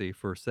controversy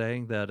for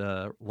saying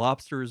that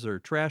lobsters are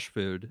trash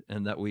food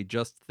and that we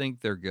just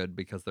think they're good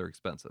because they're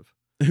expensive.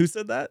 Who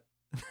said that?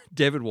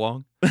 David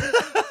Wong.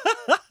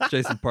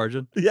 Jason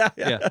Pargin. Yeah.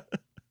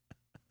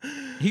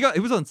 He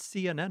was on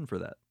CNN for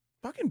that.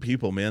 Fucking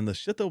people, man. The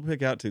shit they'll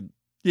pick out to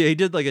Yeah, he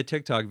did like a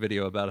TikTok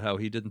video about how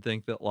he didn't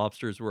think that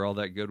lobsters were all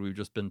that good. We've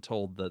just been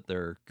told that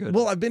they're good.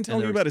 Well, I've been and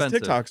telling you they're about his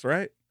expensive. TikToks,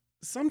 right?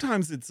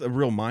 Sometimes it's a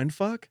real mind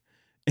fuck,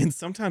 and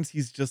sometimes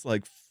he's just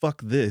like,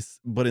 fuck this,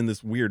 but in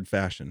this weird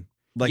fashion.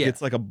 Like Yeah.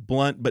 it's like a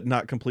blunt, but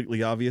not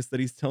completely obvious that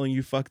he's telling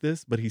you fuck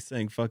this, but he's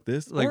saying fuck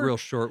this. Like Or, real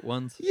short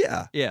ones.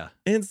 yeah. Yeah.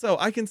 And so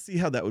I can see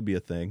how that would be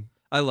a thing.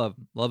 I love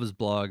his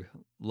blog,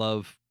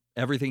 love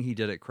everything he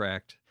did at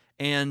Cracked.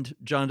 And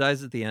John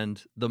Dies at the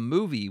End, the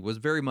movie was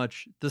very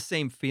much the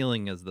same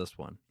feeling as this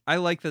one. I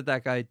like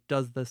that guy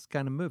does this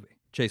kind of movie.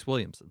 Chase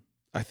Williamson.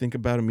 I think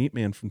about a meat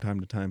man from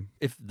time to time.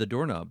 If the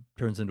doorknob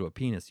turns into a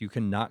penis, you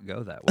cannot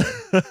go that way.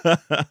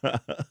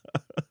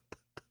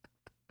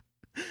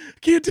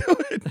 Can't do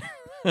it.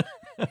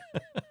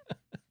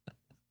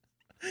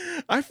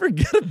 I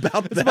forget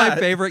about that. It's my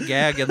favorite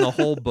gag in the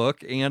whole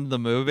book and the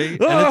movie,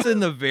 and it's in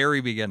the very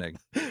beginning.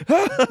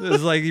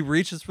 It's like he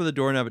reaches for the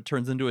doorknob, it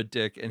turns into a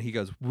dick, and he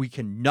goes, "We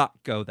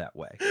cannot go that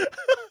way."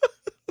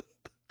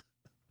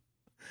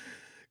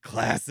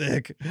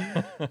 Classic.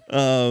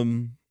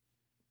 Who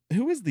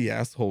is the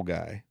asshole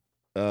guy?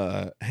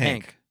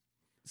 Hank.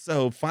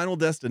 So Final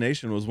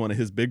Destination was one of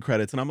his big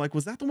credits, and I'm like,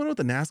 was that the one with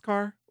the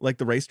NASCAR, like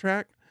the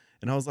racetrack?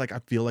 And I was like, I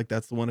feel like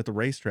that's the one at the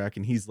racetrack,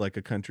 and he's like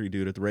a country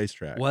dude at the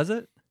racetrack. Was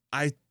it?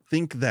 I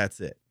think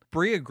that's it.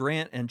 Brea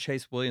Grant and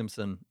Chase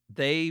Williamson,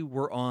 they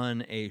were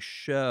on a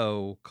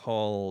show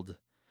called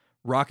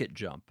Rocket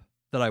Jump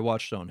that I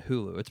watched on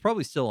Hulu. It's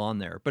probably still on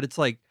there, but it's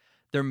like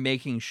they're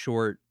making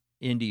short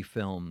indie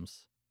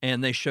films,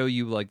 and they show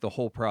you like the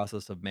whole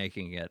process of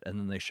making it, and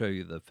then they show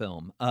you the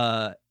film.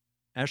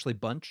 Ashley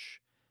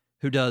Bunch,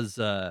 who does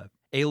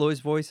Aloy's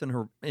voice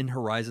in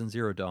Horizon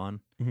Zero Dawn,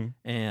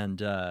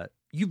 and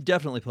you've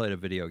definitely played a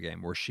video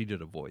game where she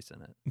did a voice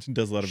in it. She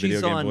does a lot of She's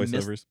video game on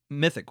voiceovers.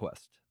 Mythic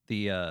Quest,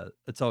 the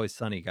It's Always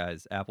Sunny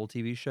guys Apple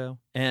TV show,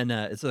 and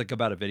it's like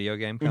about a video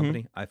game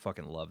company. I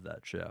fucking love that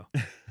show.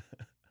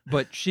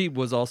 But she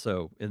was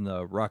also in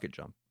the Rocket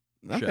Jump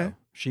show.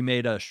 She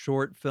made a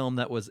short film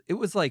that was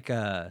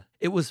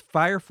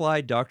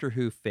Firefly Doctor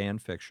Who fan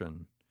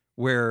fiction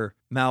where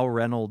Mal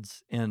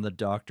Reynolds and the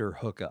Doctor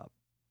hook up.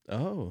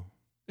 Oh.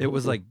 It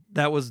was like,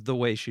 that was the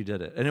way she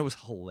did it, and it was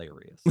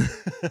hilarious.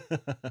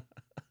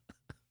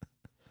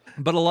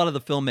 But a lot of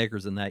the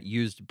filmmakers in that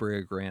used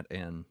Brea Grant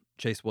and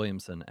Chase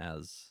Williamson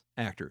as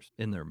actors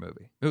in their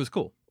movie. It was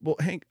cool. Well,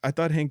 I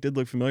thought Hank did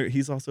look familiar.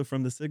 He's also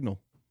from The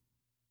Signal.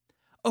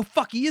 Oh,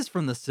 fuck, he is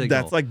from The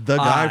Signal. That's like the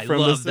guy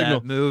from The Signal. I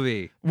love that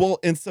movie. Well,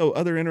 and so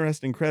other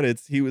interesting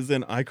credits, he was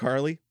in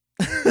iCarly.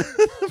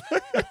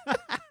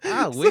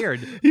 Weird.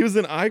 He was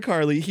in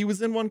iCarly. He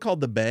was in one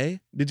called The Bay.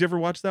 Did you ever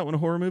watch that one, a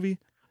horror movie?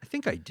 I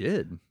think I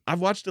did.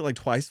 I've watched it like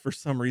twice for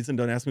some reason.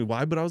 Don't ask me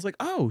why, but I was like,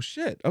 oh,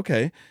 shit.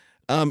 Okay.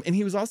 And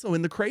he was also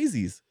in The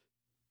Crazies,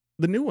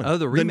 the new one. Oh,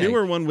 the remake. The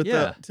newer one with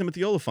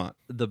Timothy Oliphant.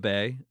 The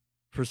Bay,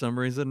 for some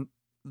reason.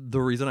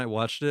 The reason I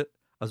watched it,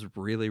 I was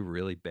really,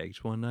 really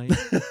baked one night.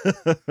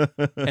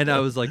 And I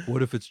was like,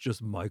 what if it's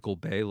just Michael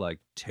Bay, like,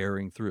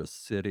 tearing through a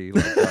city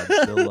like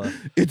Godzilla?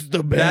 It's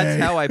The Bay.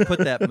 That's how I put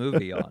that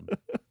movie on.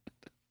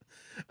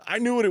 I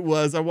knew what it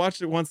was. I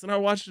watched it once, and I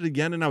watched it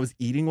again, and I was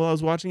eating while I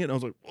was watching it, and I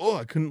was like, oh,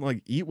 I couldn't,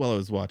 like, eat while I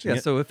was watching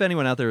it. So if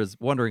anyone out there is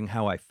wondering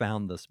how I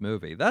found this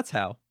movie, that's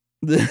how.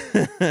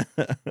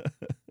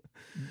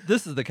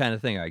 This is the kind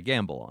of thing I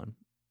gamble on.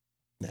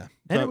 Yeah.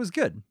 And it was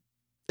good.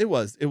 It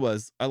was.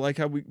 I like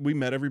how we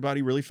met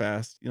everybody really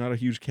fast. You're not a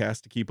huge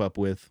cast to keep up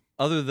with.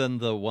 Other than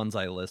the ones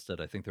I listed,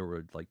 I think there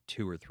were like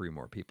 2 or 3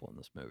 more people in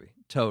this movie.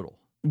 Total.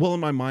 Well,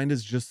 and my mind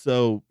is just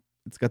so,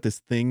 it's got this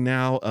thing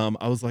now.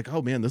 I was like,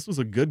 oh man, this was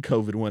a good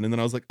COVID one. And then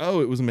I was like,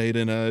 oh, it was made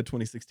in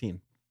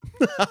 2016.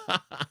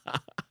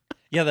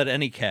 Yeah, that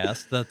any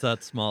cast that's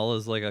that small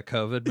is like a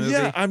COVID movie.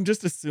 Yeah, I'm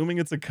just assuming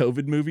it's a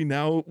COVID movie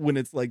now when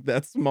it's like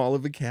that small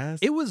of a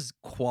cast. It was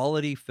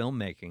quality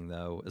filmmaking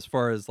though, as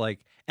far as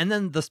like, and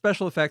then the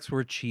special effects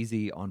were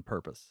cheesy on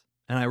purpose.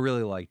 And I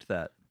really liked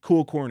that.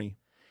 Cool, corny.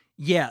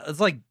 Yeah,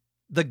 it's like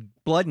the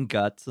blood and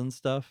guts and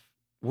stuff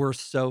were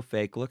so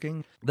fake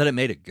looking that it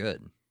made it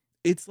good.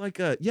 It's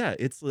like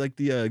it's like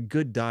the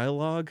good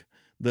dialogue,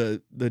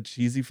 the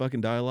cheesy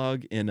fucking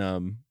dialogue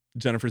in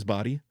Jennifer's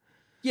Body.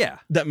 Yeah.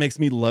 That makes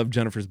me love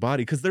Jennifer's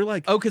Body because they're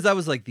like, oh, because I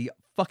was like the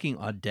fucking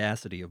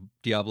audacity of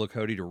Diablo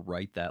Cody to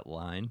write that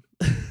line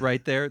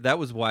right there. That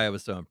was why I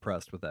was so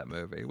impressed with that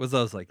movie. I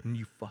was like,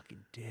 you fucking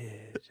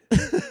did.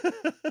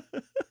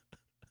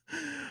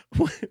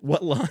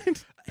 What line?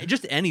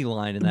 Just any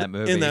line in that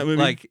movie. In that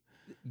movie, like,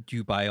 do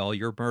you buy all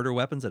your murder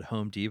weapons at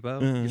Home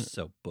Depot? You're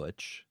so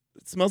butch.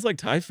 It smells like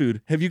Thai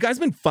food. Have you guys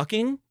been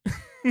fucking?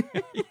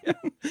 Yeah,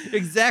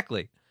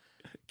 exactly.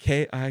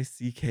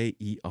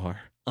 Kicker.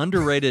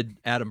 Underrated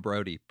Adam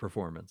Brody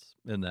performance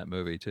in that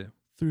movie too.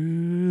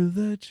 Through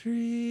the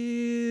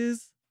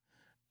trees,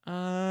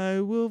 I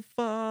will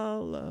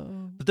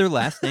follow. But their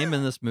last name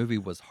in this movie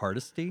was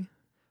Hardesty,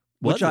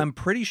 which I'm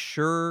pretty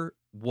sure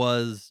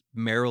was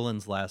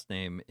Marilyn's last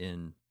name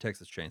in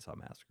Texas Chainsaw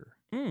Massacre.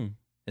 In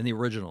the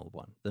original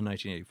one, the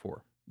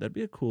 1984. That'd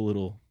be a cool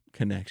little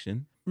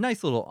connection.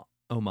 Nice little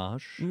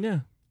homage.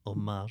 Yeah.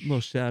 Homage.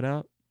 Little shout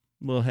out.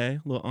 Little hey,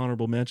 little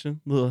honorable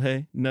mention. Little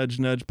hey, nudge,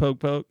 nudge, poke,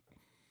 poke.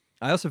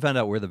 I also found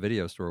out where the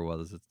video store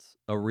was. It's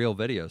a real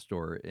video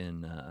store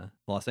in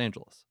Los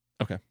Angeles.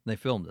 Okay. They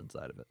filmed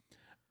inside of it.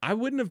 I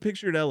wouldn't have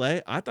pictured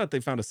L.A. I thought they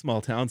found a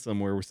small town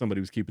somewhere where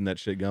somebody was keeping that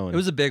shit going. It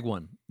was a big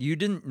one. You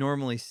didn't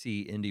normally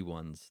see indie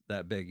ones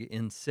that big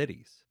in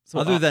cities, So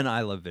other than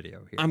I Love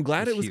Video here. I'm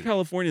glad It's it was huge.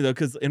 California, though,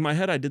 because in my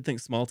head, I did think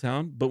small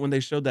town. But when they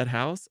showed that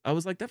house, I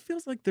was like, that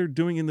feels like they're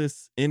doing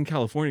this in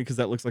California because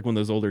that looks like one of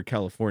those older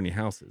California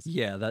houses.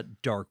 Yeah,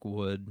 that dark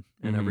wood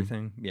and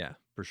everything. Yeah,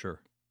 for sure.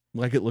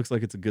 Like it looks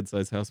like it's a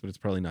good-sized house, but it's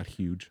probably not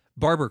huge.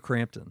 Barbara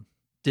Crampton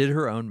did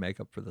her own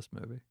makeup for this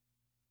movie.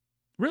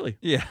 Really?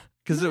 Yeah,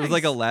 because it was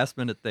like a Nice.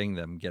 last-minute thing,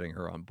 them getting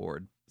her on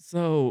board.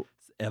 So,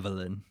 It's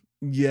Evelyn.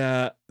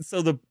 yeah.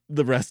 So the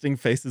resting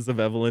faces of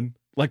Evelyn,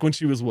 like when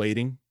she was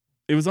waiting,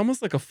 it was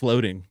almost like a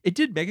floating. It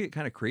did make it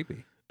kind of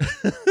creepy.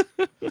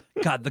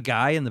 God, the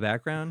guy in the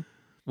background,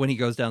 when he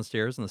goes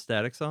downstairs and the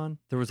static's on,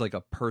 there was like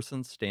a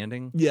person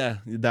standing. Yeah,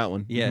 that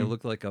one. Yeah, it Mhm.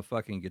 looked like a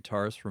fucking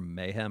guitarist from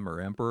Mayhem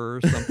or Emperor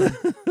or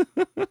something.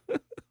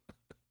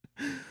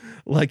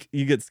 Like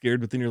you get scared,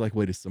 but then you're like,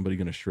 wait, is somebody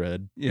gonna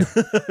shred? Yeah.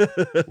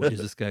 Wait, is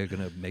this guy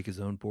going to make his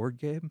own board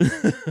game?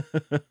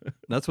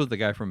 That's what the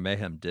guy from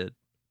Mayhem did.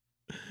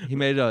 He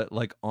made a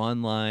like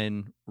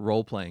online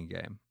role-playing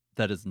game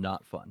that is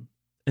not fun.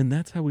 And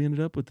that's how we ended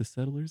up with the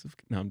Settlers of.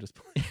 No, I'm just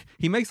playing.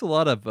 He makes a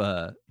lot of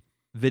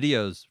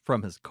videos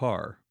from his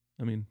car.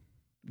 I mean,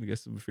 I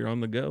guess if you're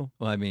on the go.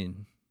 Well, I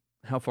mean,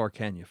 how far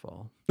can you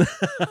fall? You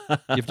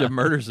have to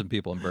murder some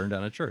people and burn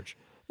down a church.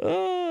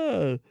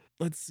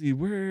 Let's see,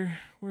 where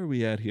are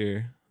we at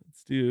here?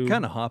 Let's do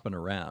Kind of hopping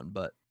around,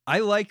 but I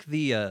like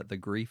the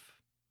grief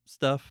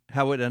stuff.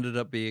 How it ended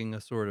up being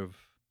a sort of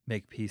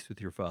make peace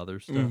with your father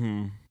stuff.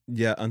 Mhm.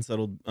 Yeah,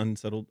 unsettled,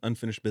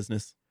 unfinished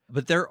business.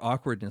 But their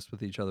awkwardness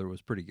with each other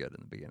was pretty good in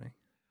the beginning.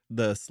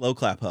 The slow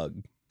clap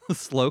hug.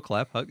 Slow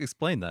clap hug.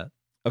 Explain that.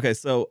 Okay,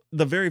 so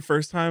the very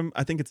first time,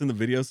 I think it's in the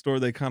video store,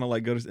 they kind of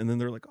like go to, and then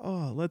they're like,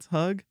 oh, let's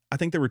hug. I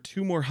think there were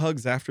 2 more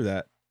hugs after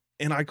that.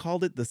 And I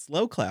called it the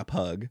slow clap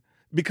hug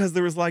because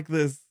there was like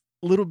this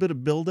little bit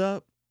of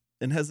buildup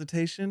and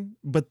hesitation,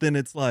 but then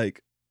it's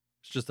like,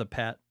 It's just a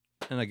pat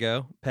and a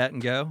go. Pat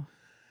and go.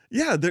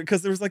 yeah,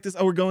 because there was like this,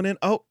 oh, we're going in.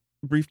 Oh,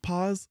 brief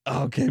pause.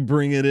 Okay,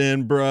 bring it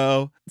in,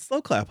 bro.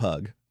 Slow clap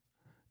hug.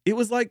 It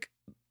was like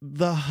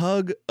the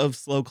hug of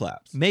slow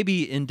claps.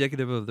 Maybe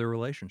indicative of their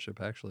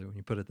relationship, actually, when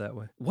you put it that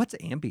way. What's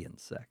Ambien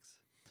sex?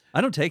 I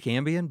don't take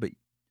Ambien, but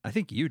I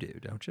think you do,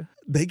 don't you?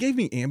 They gave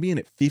me Ambien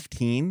at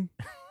 15,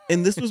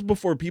 and this was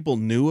before people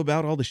knew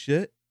about all the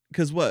shit.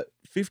 Because what,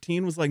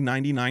 15 was like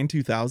 99,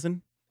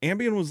 2000?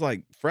 Ambien was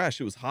like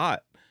fresh. It was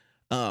hot.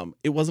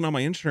 It wasn't on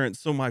my insurance,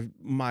 so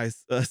my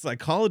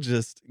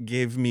psychologist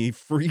gave me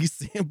free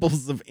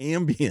samples of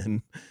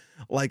Ambien.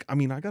 Like, I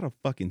mean, I got a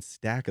fucking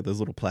stack of those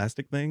little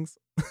plastic things.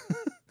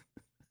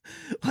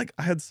 Like,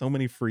 I had so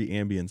many free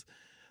Ambiens.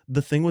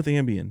 The thing with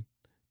Ambien,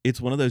 it's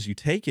one of those you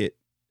take it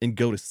and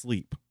go to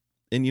sleep.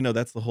 And, you know,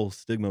 that's the whole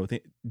stigma with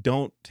it.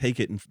 Don't take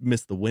it and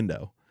miss the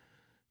window.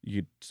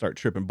 You start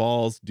tripping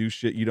balls, do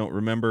shit you don't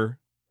remember,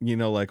 you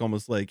know, like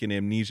almost like an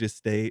amnesia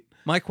state.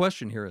 My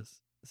question here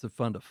is it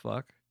fun to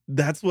fuck?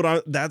 That's what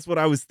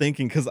I was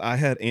thinking, because I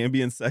had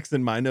Ambien sex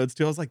in my notes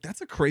too. I was like,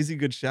 that's a crazy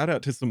good shout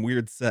out to some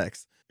weird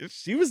sex.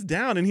 She was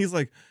down, and he's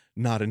like,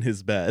 not in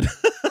his bed.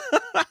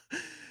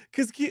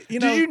 Because, you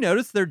know. Did you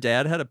notice their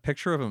dad had a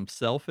picture of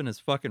himself in his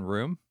fucking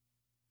room?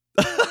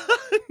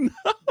 No.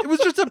 It was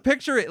just a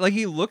picture, like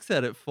he looks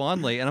at it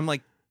fondly, and I'm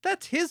like,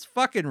 that's his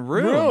fucking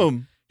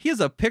room. He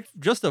has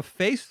just a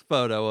face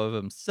photo of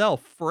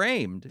himself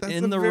framed That's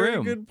in the a very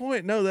room. good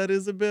point. No, that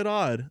is a bit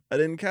odd. I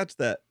didn't catch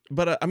that.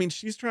 But I mean,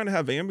 she's trying to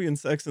have Ambien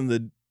sex in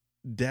the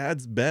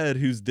dad's bed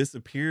who's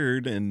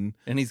disappeared, and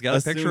And he's got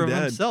a picture of assumed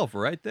dead. himself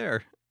right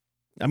there.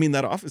 I mean,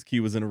 that office key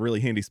was in a really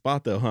handy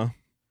spot, though, huh?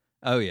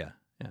 Oh yeah,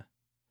 yeah.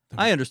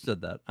 I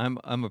understood that. I'm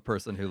a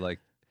person who, like,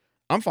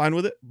 I'm fine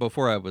with it.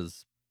 before I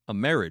was a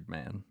married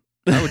man,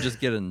 I would just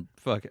get in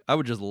I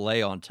would just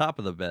lay on top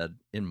of the bed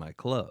in my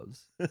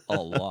clothes a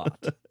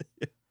lot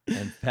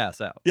and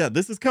pass out. Yeah,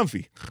 this is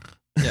comfy.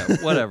 Yeah,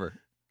 whatever.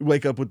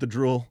 Wake up with the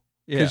drool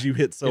Yeah. because you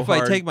hit so if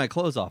hard. I take my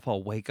clothes off,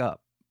 I'll wake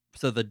up.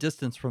 So the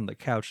distance from the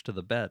couch to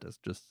the bed is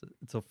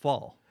it's a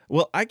fall.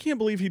 Well, I can't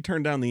believe he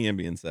turned down the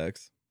Ambien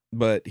sex,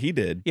 but he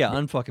did. Yeah,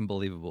 unfucking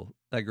believable.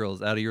 That girl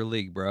is out of your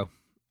league, bro.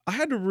 I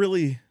had to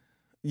really,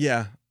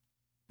 yeah,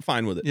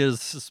 fine with it. You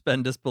just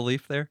suspend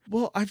disbelief there.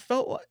 Well, I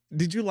felt like,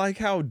 did you like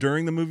how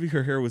during the movie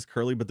her hair was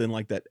curly, but then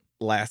like that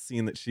last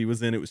scene that she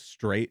was in, it was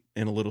straight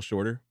and a little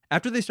shorter?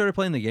 After they started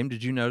playing the game,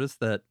 did you notice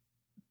that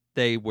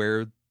they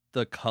wear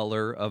the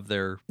color of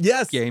their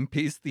Yes. game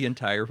piece the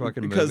entire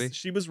fucking Because movie?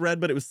 she was red,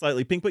 but it was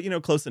slightly pink, but you know,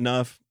 close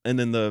enough. And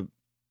then the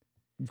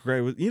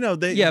gray was, you know,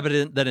 they, Yeah, but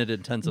then it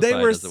intensified. they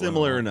were as it went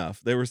similar along.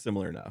 enough. They were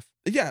similar enough.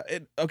 Yeah.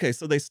 Okay.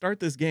 So they start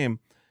this game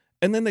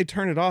and then they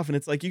turn it off, and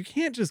it's like, you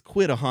can't just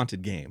quit a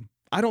haunted game.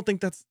 I don't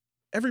think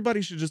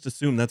everybody should just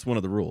assume that's one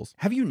of the rules.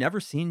 Have you never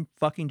seen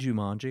fucking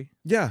Jumanji?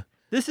 Yeah.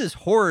 This is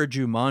horror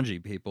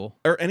Jumanji, people.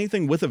 Or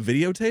anything with a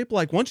videotape.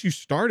 Like, once you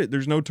start it,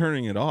 there's no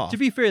turning it off. To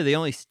be fair, the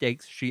only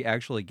stakes she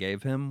actually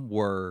gave him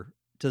were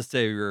to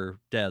save your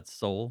dad's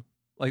soul.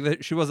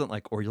 Like, she wasn't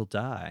like, or you'll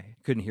die.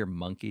 Couldn't hear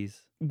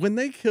monkeys. When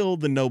they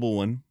killed the noble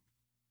one,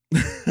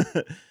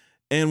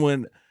 and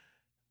when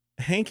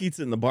Hank eats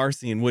it in the bar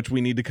scene, which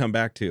we need to come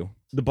back to,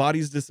 the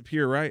bodies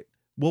disappear, right?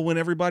 Well, when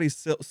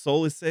everybody's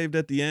soul is saved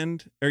at the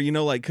end, or,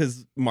 like,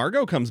 because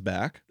Margot comes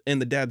back and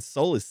the dad's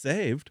soul is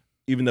saved,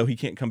 even though he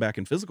can't come back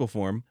in physical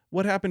form,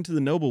 what happened to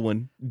the noble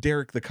one,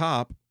 Derek the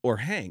cop, or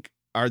Hank?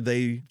 Are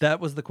they...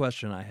 That was the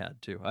question I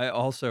had, too. I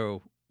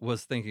also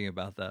was thinking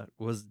about that.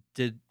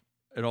 Did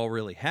it all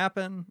really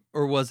happen?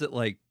 Or was it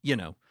like,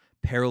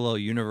 parallel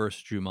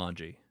universe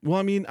Jumanji? Well,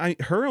 I mean,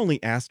 her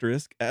only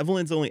asterisk,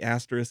 Evelyn's only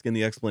asterisk in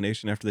the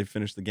explanation after they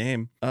finish the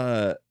game,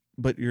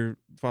 but your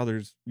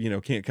father's,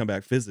 can't come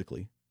back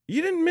physically.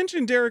 You didn't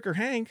mention Derek or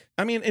Hank.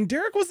 I mean, and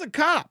Derek was a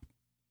cop.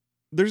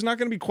 There's not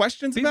going to be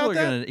questions about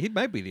that. He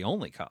might be the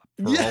only cop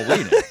for all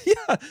we know.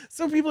 Yeah,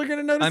 so people are going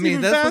to notice. I mean,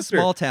 even that's faster.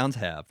 what small towns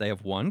have. They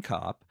have one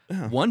cop,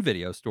 one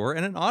video store,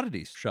 and an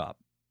oddities shop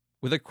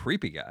with a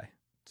creepy guy.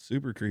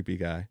 Super creepy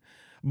guy.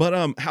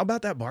 But how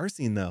about that bar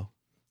scene though?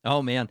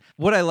 Oh man,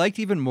 what I liked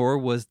even more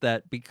was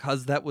that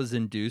because that was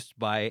induced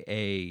by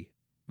a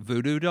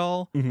voodoo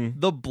doll,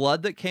 the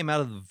blood that came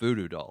out of the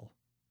voodoo doll.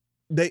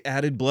 They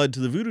added blood to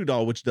the voodoo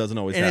doll, which doesn't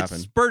always happen.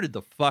 And it spurted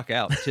the fuck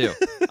out too.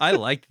 I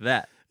liked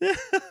that.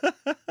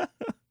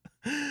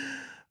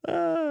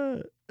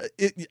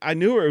 I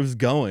knew where it was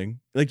going.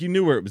 Like, you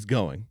knew where it was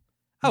going.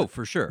 Oh,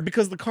 for sure.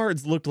 Because the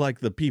cards looked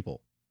like the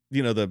people.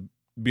 The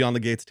Beyond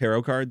the Gates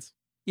tarot cards.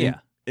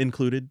 Yeah.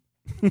 Included.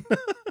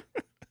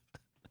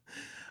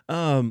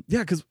 Yeah,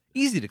 because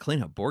easy to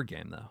clean up board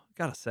game, though.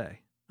 Gotta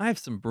say. I have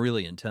some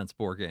really intense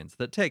board games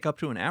that take up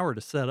to an hour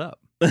to set up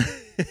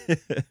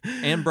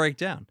and break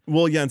down.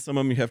 Well, yeah, and some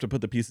of them you have to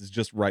put the pieces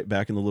just right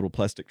back in the little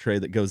plastic tray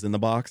that goes in the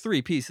box.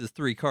 3 pieces,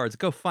 3 cards.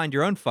 Go find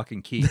your own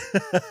fucking key.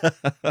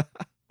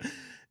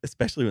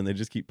 Especially when they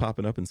just keep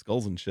popping up in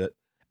skulls and shit.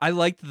 I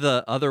liked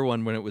the other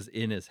one when it was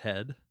in his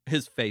head.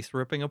 His face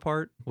ripping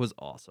apart was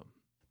awesome.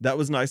 That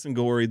was nice and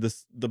gory.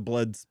 The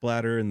blood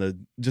splatter and the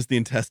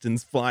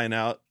intestines flying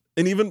out.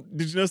 And even,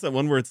 did you notice that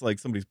one where it's like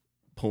somebody's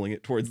pulling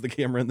it towards the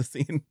camera in the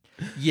scene?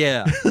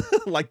 Yeah.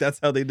 Like that's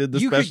how they did the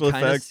special effects. You could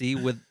kind of see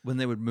when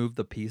they would move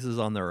the pieces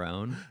on their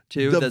own,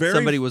 too,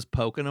 somebody was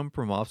poking them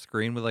from off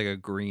screen with like a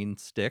green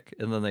stick,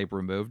 and then they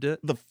removed it.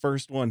 The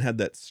first one had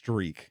that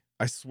streak.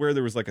 I swear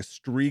there was like a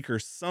streak or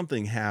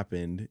something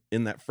happened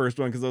in that first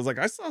one, because I was like,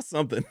 I saw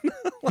something.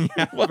 Like,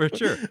 yeah, for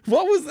sure.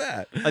 What was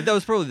that? That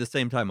was probably the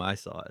same time I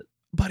saw it.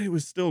 But it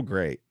was still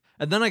great.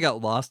 And then I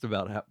got lost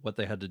about what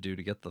they had to do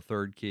to get the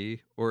third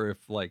key, or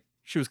if like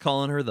she was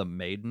calling her the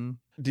maiden.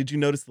 Did you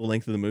notice the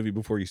length of the movie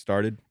before you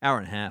started? Hour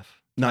and a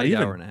half. Not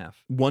even. Hour and a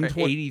half.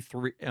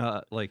 183.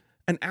 Like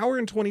an hour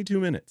and 22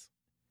 minutes.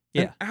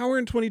 Yeah. An hour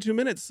and 22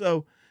 minutes.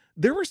 So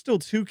there were still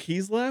 2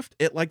 keys left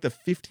at like the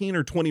 15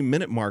 or 20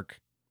 minute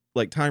mark,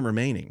 like time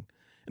remaining.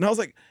 And I was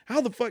like,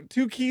 how the fuck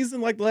 2 keys in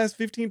like the last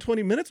 15,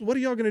 20 minutes? What are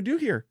y'all going to do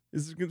here?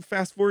 Is it going to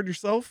fast forward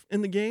yourself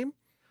in the game?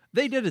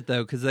 They did it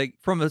though, because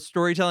from a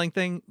storytelling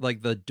thing,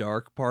 like the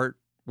dark part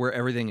where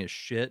everything is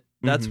shit,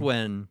 that's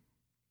when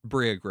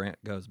Bria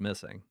Grant goes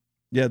missing.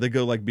 Yeah, they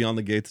go like beyond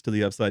the gates to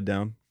the upside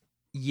down.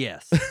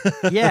 Yes.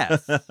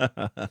 Yes.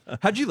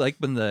 How'd you like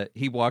when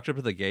he walked up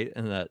to the gate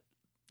and that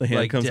the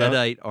hand comes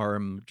deadite out?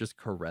 Arm just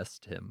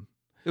caressed him?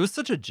 It was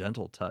such a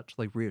gentle touch,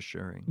 like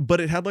reassuring.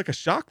 But it had like a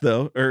shock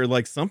though, or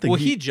like something. Well,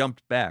 he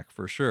jumped back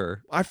for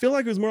sure. I feel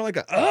like it was more like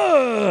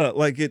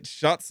like it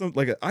shot some,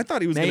 like I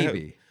thought he was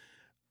maybe.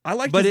 I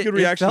liked his good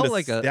reaction it felt to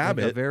like stab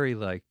a it. very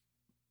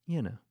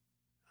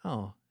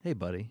oh, hey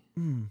buddy.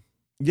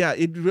 Yeah,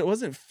 it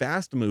wasn't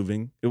fast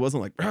moving. It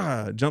wasn't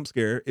like jump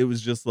scare. It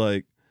was just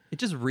like it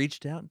just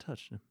reached out and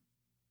touched him.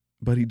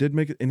 But he did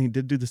make it, and he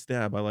did do the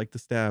stab. I like the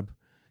stab.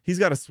 He's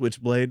got a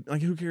switchblade.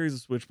 Like, who carries a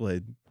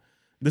switchblade?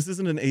 This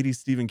isn't an 80s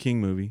Stephen King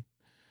movie.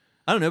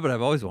 I don't know, but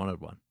I've always wanted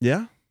one.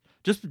 Yeah?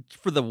 Just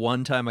for the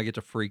one time I get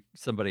to freak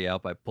somebody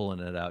out by pulling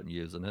it out and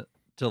using it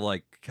to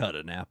like cut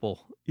an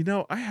apple.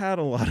 I had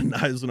a lot of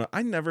knives when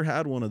I never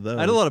had one of those.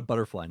 I had a lot of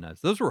butterfly knives.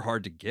 Those were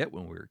hard to get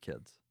when we were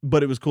kids.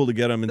 But it was cool to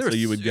get them, and so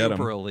you would get them.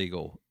 Super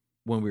illegal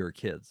when we were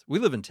kids. We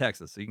live in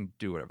Texas, so you can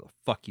do whatever the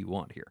fuck you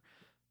want here.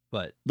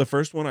 But the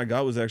first one I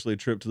got was actually a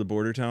trip to the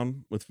border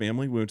town with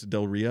family. We went to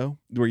Del Rio,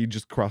 where you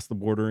just cross the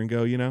border and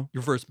go, Your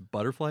first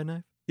butterfly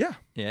knife? Yeah.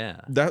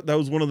 Yeah. That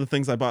was one of the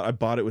things I bought. I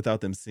bought it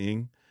without them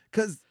seeing,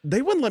 because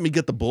they wouldn't let me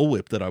get the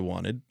bullwhip that I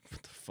wanted.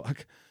 What the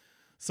fuck?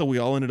 So we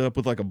all ended up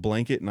with like a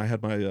blanket, and I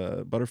had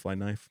my butterfly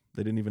knife.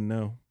 They didn't even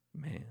know.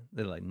 Man,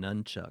 they're like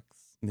nunchucks.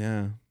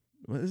 Yeah.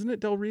 Well, isn't it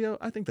Del Rio?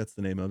 I think that's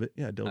the name of it.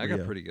 Yeah, Del Rio. I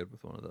got pretty good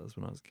with one of those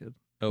when I was a kid.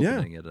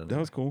 Opening it. Anyway. That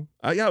was cool.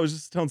 I was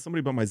just telling somebody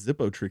about my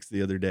Zippo tricks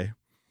the other day.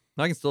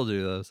 I can still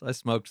do those. I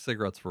smoked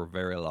cigarettes for a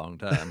very long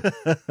time.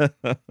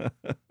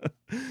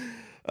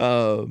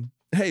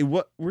 Hey,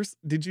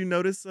 did you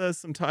notice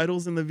some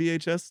titles in the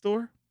VHS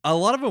store? A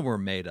lot of them were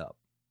made up.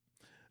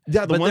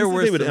 Yeah, but there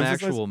were they would some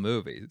emphasize actual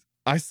movies.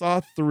 I saw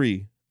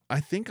 3. I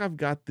think I've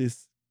got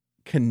this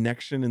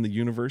connection in the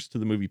universe to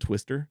the movie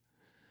Twister.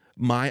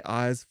 My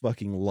eyes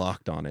fucking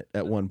locked on it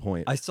at one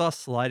point. I saw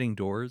Sliding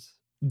Doors.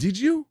 Did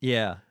you?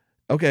 Yeah.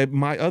 Okay,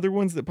 my other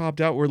ones that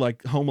popped out were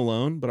like Home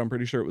Alone, but I'm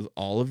pretty sure it was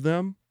all of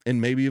them,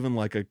 and maybe even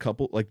like a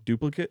couple, like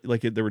duplicate,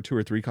 like there were 2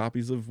 or 3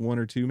 copies of 1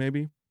 or 2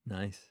 maybe.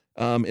 Nice.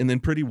 And then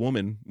Pretty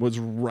Woman was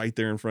right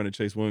there in front of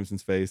Chase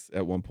Williamson's face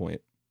at one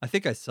point. I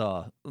think I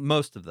saw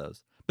most of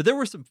those, but there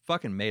were some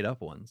fucking made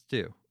up ones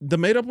too. The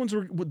made up ones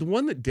were the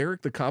one that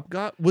Derek the cop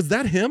got. Was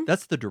that him?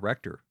 That's the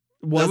director.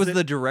 Was that was it?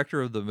 the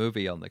director of the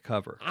movie on the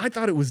cover. I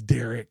thought it was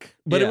Derek,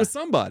 but it Yeah. was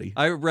somebody.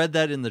 I read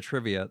that in the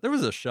trivia. There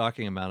was a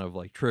shocking amount of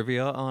like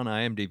trivia on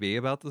IMDb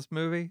about this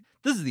movie.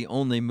 This is the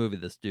only movie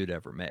this dude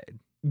ever made.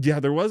 Yeah,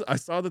 there was. I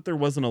saw that there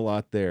wasn't a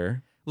lot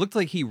there. Looked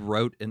like he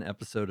wrote an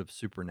episode of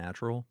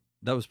Supernatural.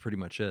 That was pretty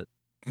much it.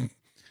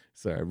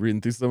 Sorry, I'm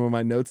reading through some of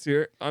my notes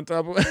here on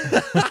top of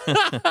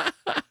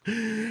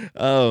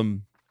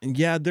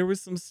yeah, there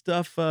was some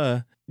stuff,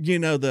 the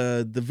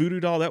voodoo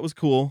doll, that was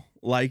cool.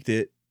 Liked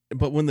it.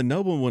 But when the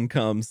noble one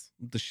comes,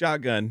 the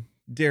shotgun,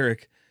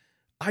 Derek,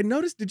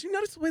 did you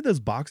notice the way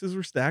those boxes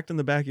were stacked in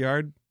the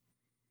backyard?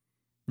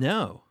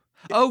 No.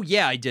 Oh,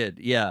 yeah, I did.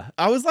 Yeah.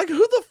 I was like, who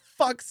the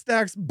fuck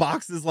stacks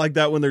boxes like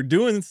that when they're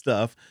doing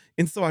stuff?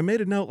 And so I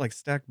made a note like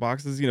stacked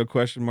boxes,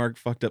 question mark,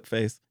 fucked up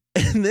face.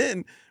 And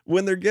then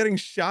when they're getting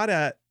shot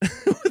at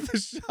with the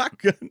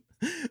shotgun,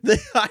 they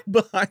hide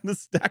behind the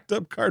stacked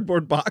up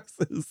cardboard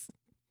boxes.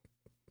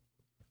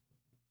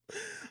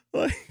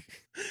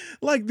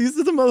 Like these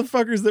are the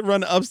motherfuckers that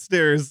run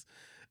upstairs.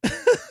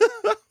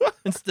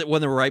 Instead,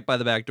 when they're right by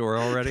the back door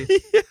already.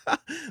 Yeah,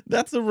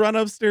 that's a run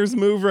upstairs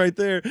move right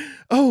there.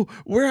 Oh,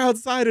 we're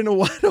outside in a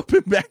wide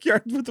open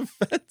backyard with a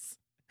fence.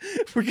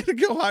 We're going to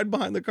go hide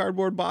behind the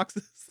cardboard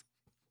boxes.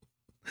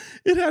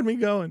 It had me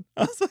going.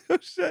 I was like, oh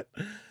shit.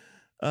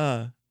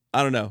 I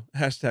don't know.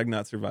 Hashtag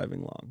not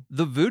surviving long.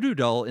 The voodoo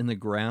doll in the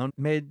ground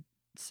made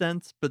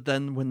sense, but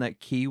then when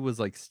that key was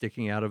like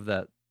sticking out of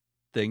that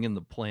thing in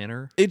the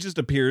planter, it just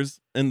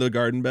appears in the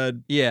garden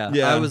bed. Yeah.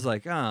 Yeah. I was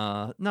like,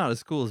 not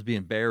as cool as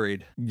being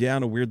buried. Yeah,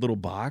 in a weird little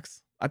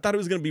box. I thought it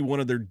was going to be one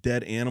of their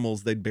dead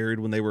animals they'd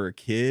buried when they were a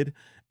kid,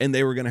 and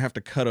they were going to have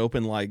to cut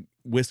open like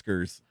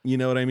whiskers. You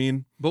know what I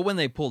mean? But when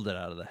they pulled it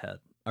out of the head,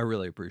 I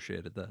really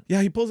appreciated that.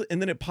 Yeah, he pulls it,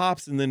 and then it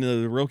pops, and then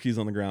the real key's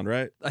on the ground,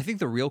 right? I think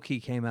the real key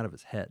came out of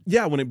his head.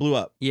 Yeah, when it blew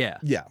up. Yeah.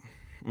 Yeah.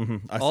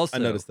 Mm-hmm. I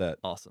noticed that.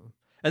 Awesome.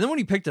 And then when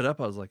he picked it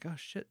up, I was like, oh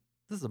shit,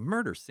 this is a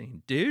murder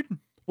scene, dude.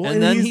 Well,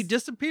 and then he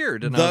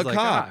disappeared, and I was like,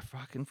 cop. I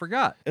fucking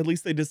forgot. At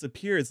least they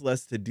disappear. It's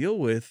less to deal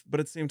with. But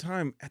at the same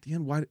time, at the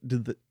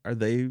end, are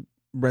they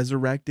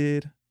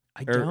resurrected?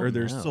 I don't know. Are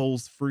their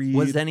souls freed?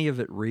 Was any of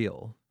it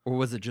real? Or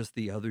was it just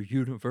the other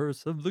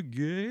universe of the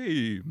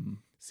game?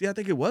 See, I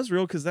think it was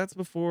real because that's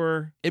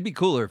before. It'd be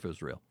cooler if it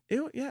was real.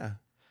 Yeah.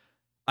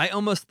 I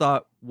almost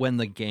thought when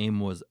the game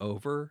was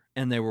over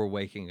and they were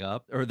waking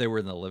up, or they were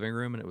in the living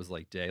room and it was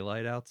like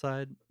daylight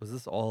outside, was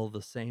this all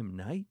the same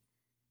night?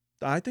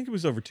 I think it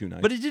was over 2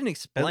 nights. But it didn't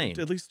explain.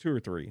 At least 2 or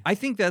 3. I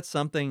think that's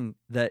something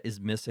that is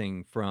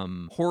missing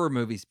from horror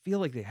movies. Feel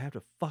like they have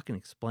to fucking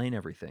explain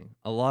everything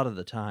a lot of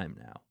the time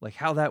now. Like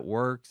how that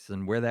works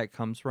and where that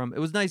comes from. It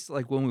was nice,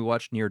 like when we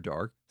watched Near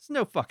Dark, there's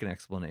no fucking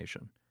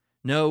explanation.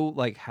 No,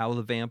 like how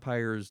the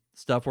vampires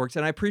stuff works.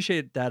 And I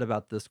appreciate that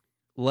about this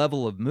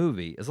level of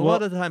movie. Is a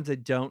lot of the times you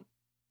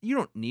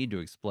don't need to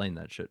explain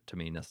that shit to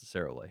me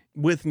necessarily.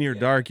 With Near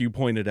Dark, you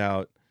pointed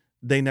out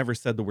they never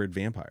said the word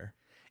vampire.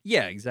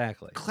 Yeah,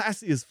 exactly.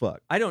 Classy as fuck.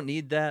 I don't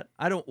need that.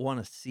 I don't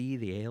want to see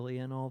the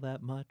alien all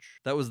that much.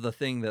 That was the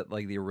thing that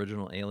like the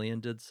original Alien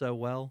did so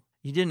well.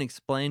 You didn't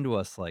explain to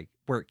us like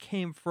where it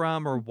came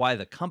from or why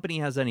the company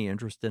has any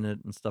interest in it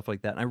and stuff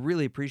like that. And I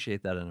really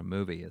appreciate that in a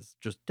movie is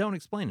just don't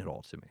explain it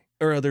all to me.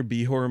 Or other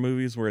B-horror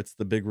movies where it's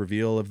the big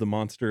reveal of the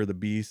monster or the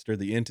beast or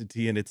the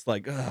entity and it's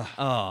like, ugh.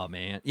 Oh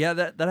man. Yeah,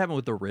 that happened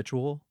with The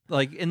Ritual.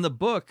 Like in the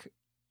book,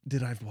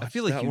 did I watch I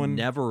feel like that you one?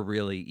 never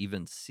really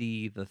even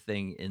see the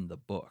thing in the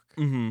book.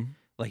 Mm-hmm.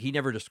 Like he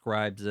never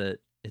describes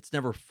it. It's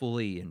never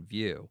fully in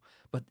view.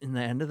 But in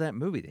the end of that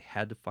movie, they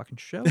had to fucking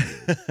show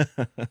you.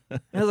 And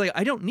I was like,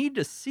 I don't need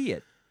to see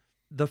it.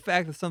 The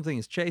fact that something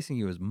is chasing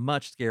you is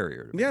much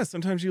scarier to me. Yeah,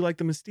 sometimes you like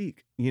the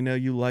mystique.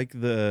 You like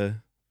the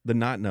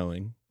not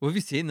knowing. Well, have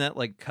you seen that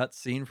like cut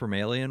scene from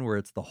Alien where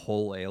it's the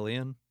whole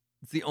alien?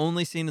 It's the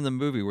only scene in the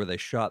movie where they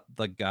shot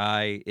the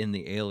guy in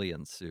the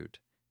alien suit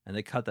and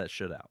they cut that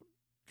shit out.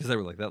 Because they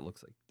were like, that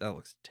looks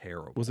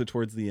terrible. Was it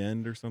towards the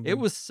end or something? It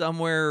was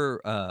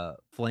somewhere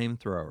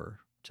flamethrower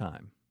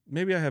time.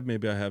 Maybe I have,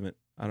 maybe I haven't.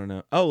 I don't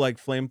know. Oh,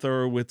 like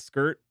flamethrower with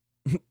skirt?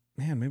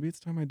 Man, maybe it's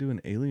time I do an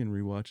Alien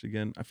rewatch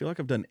again. I feel like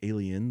I've done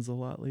Aliens a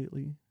lot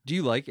lately. Do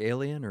you like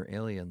Alien or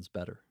Aliens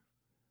better?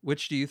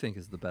 Which do you think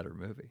is the better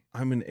movie?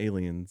 I'm an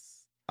Aliens.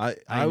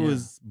 I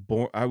was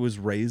born. I was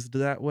raised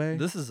that way.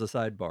 This is a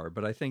sidebar,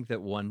 but I think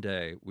that one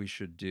day we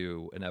should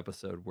do an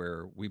episode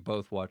where we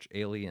both watch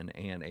Alien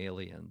and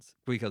Aliens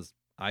because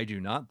I do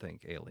not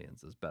think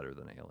Aliens is better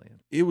than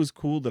Alien. It was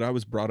cool that I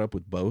was brought up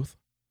with both,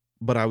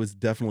 but I was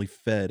definitely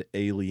fed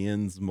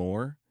Aliens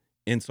more.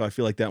 And so I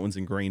feel like that one's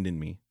ingrained in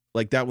me.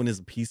 Like that one is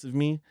a piece of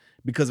me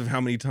because of how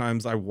many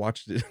times I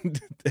watched it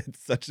at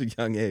such a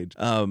young age.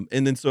 And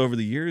then so over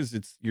the years,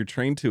 you're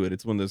trained to it.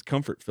 It's one of those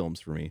comfort films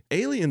for me.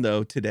 Alien,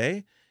 though,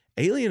 today,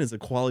 Alien is a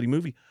quality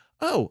movie.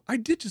 Oh, I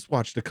did just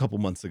watch it a couple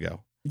months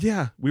ago.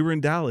 Yeah, we were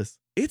in Dallas.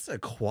 It's a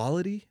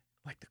quality,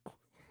 like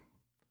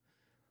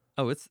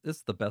Oh, it's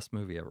the best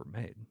movie ever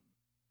made,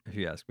 if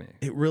you ask me.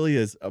 it really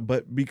is.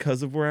 But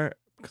because where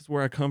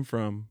I come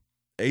from,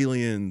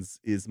 Aliens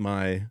is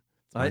my.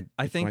 I it's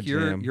my think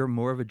you're jam. you're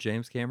more of a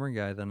James Cameron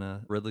guy than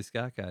a Ridley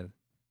Scott guy.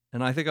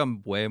 And I think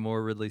I'm way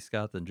more Ridley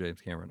Scott than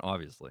James Cameron,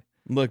 obviously.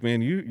 Look,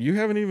 man, you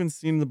haven't even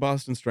seen the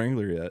Boston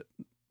Strangler yet.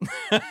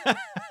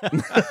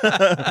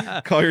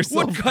 Call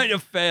yourself. What kind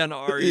of fan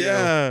are you?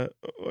 Yeah.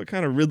 What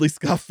kind of Ridley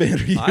Scott fan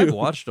are you? I've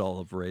watched all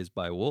of Raised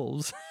by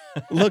Wolves.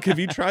 Look, have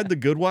you tried The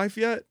Good Wife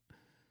yet?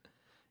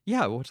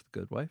 Yeah, I watched The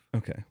Good Wife.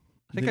 Okay.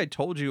 I think I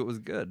told you it was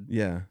good.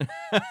 Yeah.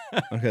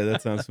 Okay,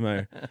 that sounds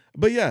familiar.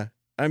 But yeah,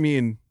 I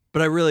mean.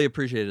 But I really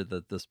appreciated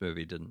that this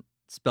movie didn't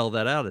spell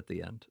that out at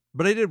the end.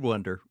 But I did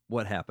wonder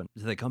what happened.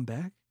 Did they come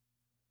back?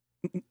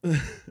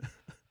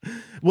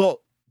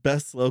 Well,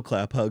 best slow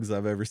clap hugs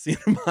I've ever seen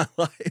in my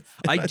life.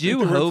 I think do there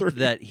were hope 3.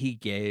 that he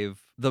gave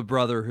the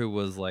brother who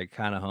was like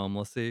kind of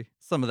homelessy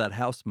some of that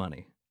house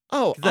money.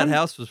 Oh, 'Cause that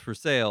house was for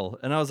sale.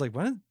 And I was like,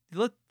 why didn't you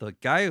let the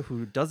guy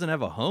who doesn't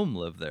have a home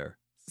live there?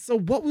 So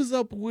what was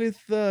up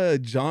with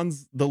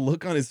John's the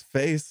look on his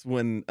face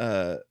when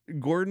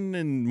Gordon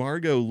and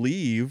Margot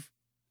leave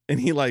and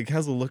he like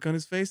has a look on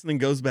his face and then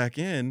goes back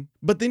in,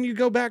 but then you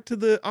go back to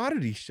the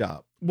oddity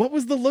shop. What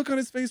was the look on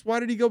his face? Why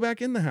did he go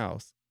back in the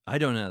house? I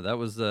don't know. That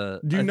was Do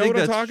you I know think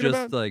what I'm that's talking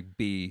just about? like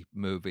B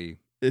movie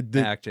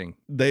They acting.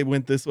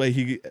 went this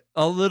way.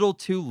 A little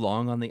too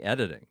long on the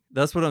editing.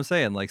 That's what I'm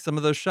saying. Like some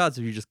of those shots,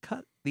 if you just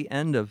cut the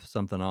end of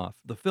something off,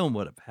 the film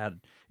would have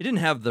had. It didn't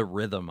have the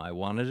rhythm I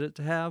wanted it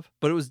to have,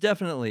 but it was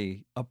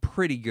definitely a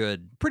pretty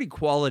good, pretty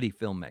quality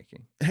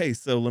filmmaking. Hey,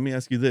 so let me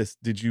ask you this.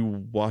 Did you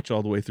watch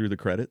all the way through the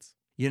credits?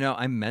 You know,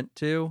 I meant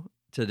to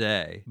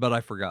today, but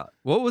I forgot.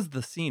 What was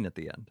the scene at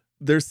the end?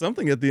 There's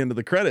something at the end of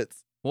the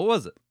credits. What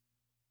was it?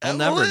 I'll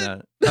never Evelyn?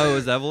 know. Oh, it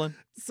was Evelyn?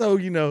 So,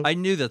 I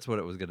knew that's what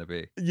it was going to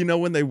be.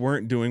 when they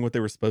weren't doing what they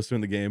were supposed to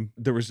in the game,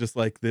 there was just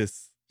like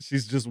this.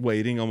 She's just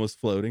waiting, almost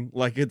floating,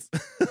 like it's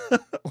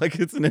like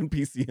it's an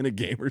NPC in a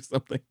game or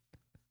something.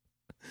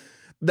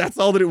 That's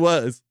all that it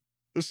was.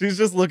 She's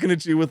just looking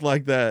at you with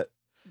like that.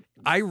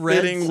 I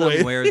read Sitting wait-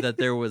 somewhere that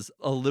there was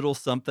a little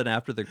something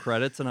after the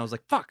credits, and I was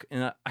like, fuck,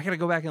 and I got to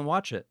go back and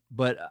watch it.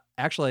 But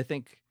actually, I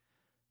think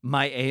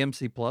my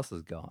AMC Plus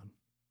is gone.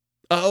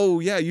 Oh,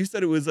 yeah. You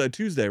said it was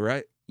Tuesday,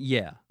 right?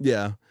 Yeah.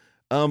 Yeah.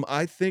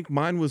 I think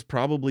mine was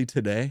probably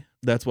today.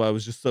 That's why I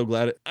was just so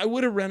glad. I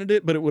would have rented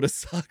it, but it would have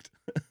sucked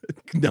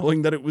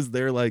knowing that it was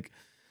there like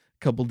a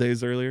couple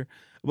days earlier.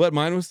 But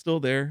mine was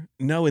still there.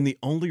 No, and the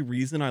only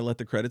reason I let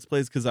the credits play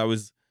is because I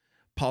was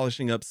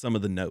polishing up some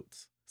of the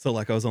notes. So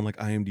like I was on like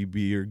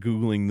IMDb or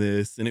Googling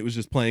this, and it was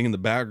just playing in the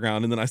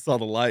background. And then I saw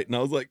the light, and I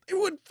was like, it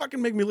would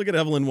fucking make me look at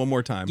Evelyn one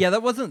more time. Yeah,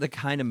 that wasn't the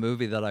kind of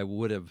movie that I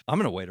would have. I'm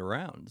going to wait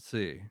around to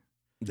see.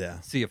 Yeah.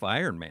 See if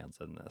Iron Man's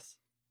in this.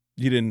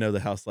 You didn't know the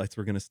house lights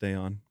were going to stay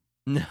on.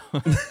 No.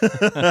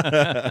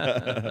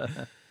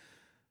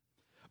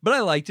 But I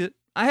liked it.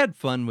 I had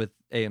fun with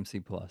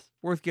AMC Plus.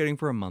 Worth getting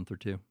for a month or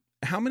two.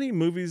 How many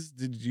movies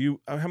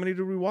how many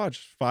did we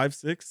watch? 5,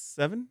 6,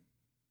 7,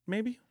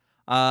 maybe?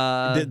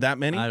 Did that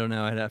many? I don't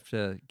know. I'd have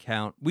to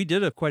count. We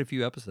did quite a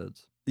few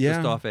episodes. Yeah.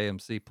 Just off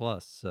AMC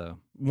Plus. So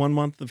 1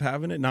 month of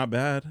having it, not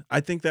bad.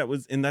 I think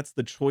that's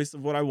the choice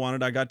of what I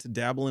wanted. I got to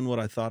dabble in what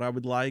I thought I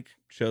would like.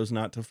 Chose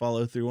not to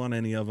follow through on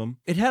any of them.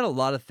 it had a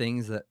lot of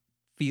things that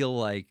feel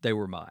like they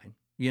were mine.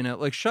 You know,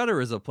 like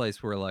Shudder is a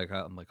place where like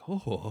I'm like,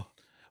 oh.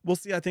 Well,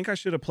 see, I think I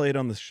should have played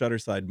on the Shudder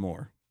side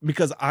more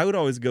because I would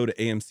always go to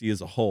AMC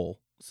as a whole.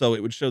 So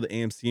it would show the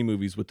AMC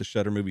movies with the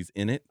Shudder movies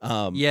in it.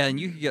 Yeah, and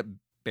you could get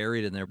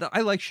buried in there. But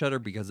I like Shudder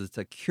because it's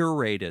a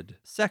curated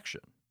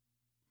section.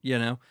 You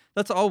know,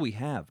 that's all we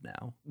have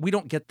now. We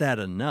don't get that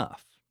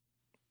enough.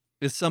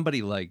 Is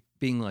somebody like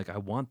being like, I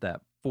want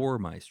that for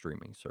my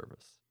streaming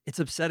service. It's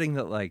upsetting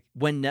that like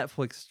when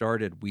Netflix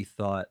started, we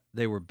thought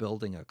they were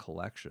building a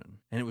collection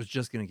and it was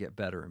just going to get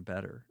better and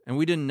better. And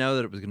we didn't know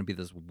that it was going to be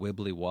this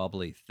wibbly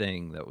wobbly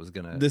thing that was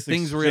going to,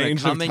 things were going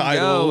to come and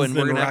go and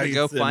we're going to have to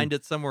go find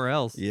it somewhere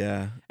else.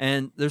 Yeah.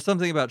 And there's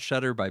something about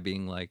Shudder by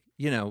being like,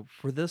 you know,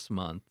 for this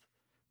month,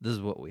 this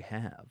is what we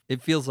have.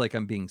 It feels like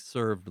I'm being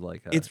served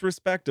like it's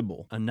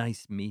respectable. A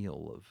nice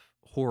meal of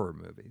horror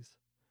movies.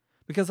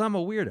 Because I'm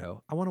a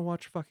weirdo. I want to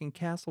watch fucking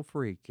Castle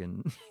Freak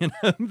and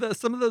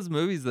some of those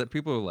movies that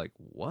people are like,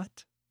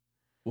 what?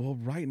 Well,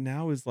 right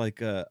now is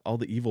like all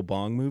the Evil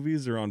Bong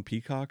movies are on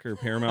Peacock or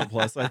Paramount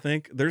Plus, I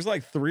think. There's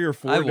like 3 or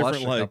 4 I different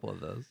watched a couple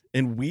of those.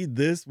 And weed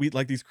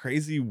like these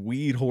crazy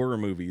weed horror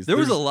movies. There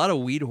was a lot of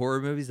weed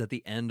horror movies at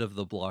the end of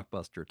the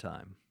blockbuster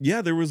time.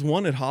 Yeah, there was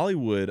one at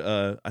Hollywood.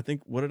 I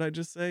think, what did I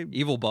just say?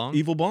 Evil Bong?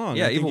 Evil Bong.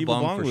 Yeah, Evil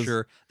Bong for was...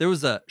 sure. There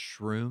was a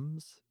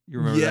Shrooms. You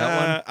remember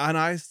that and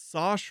I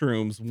saw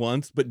shrooms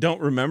once, but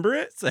don't remember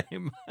it. one?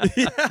 Same.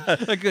 Yeah.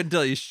 I couldn't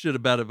tell you shit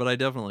about it, but I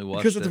definitely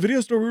watched Because at the it.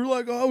 video store, we were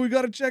like, oh, we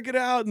got to check it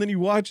out. And then you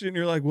watch it and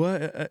you're like,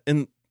 what?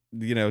 And,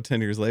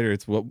 10 years later,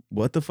 it's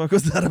what the fuck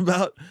was that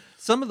about?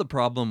 Some of the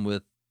problem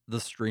with the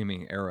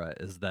streaming era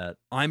is that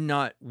I'm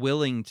not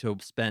willing to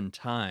spend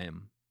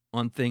time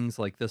on things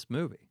like this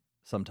movie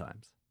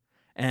sometimes.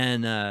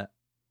 And I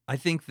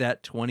think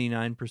that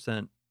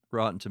 29%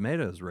 Rotten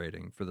Tomatoes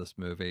rating for this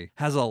movie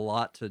has a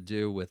lot to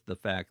do with the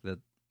fact that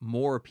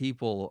more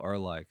people are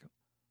like,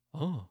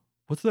 oh,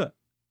 what's that?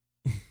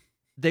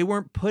 They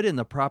weren't put in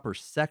the proper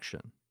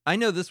section. I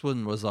know this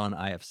one was on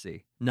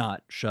IFC,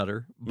 not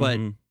Shudder, but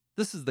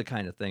this is the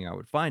kind of thing I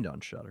would find on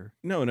Shudder.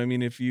 No, and I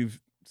mean, if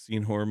you've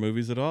seen horror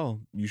movies at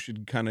all, you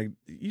should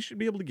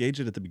be able to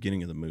gauge it at the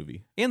beginning of the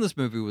movie. And this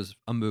movie was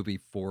a movie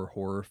for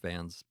horror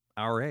fans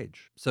our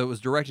age. So it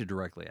was directed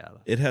directly at us.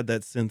 It had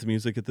that synth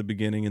music at the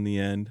beginning and the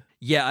end.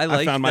 Yeah, I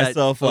liked found that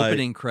myself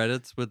opening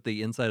credits with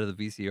the inside of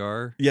the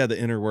VCR. Yeah, the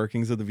inner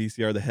workings of the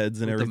VCR, the heads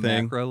and with everything.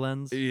 The macro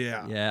lens.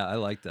 Yeah. Yeah, I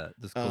like that.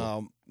 That's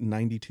cool.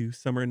 92,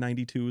 summer of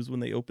 92 is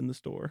when they opened the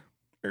store.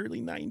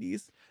 Early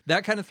 90s.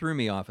 That kind of threw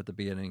me off at the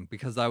beginning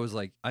because I was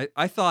like,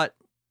 I thought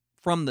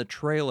from the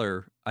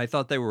trailer, I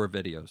thought they were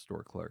video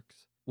store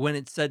clerks. When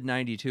it said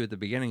 92 at the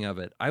beginning of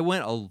it, I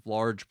went a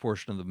large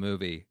portion of the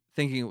movie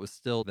thinking it was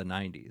still the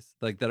 90s,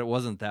 like that it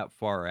wasn't that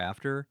far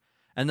after.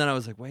 And then I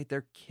was like, wait,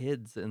 they're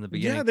kids in the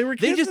beginning. Yeah, they were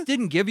kids. They just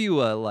didn't give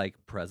you a like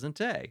present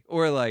day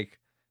or like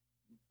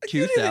 2000.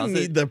 You didn't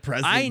need the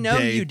present I know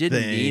day you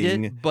didn't need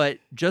thing. it, but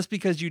just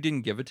because you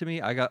didn't give it to me,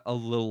 I got a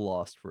little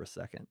lost for a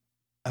second.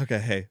 Okay,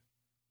 hey,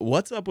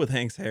 what's up with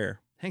Hank's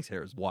hair? Hank's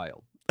hair is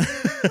wild.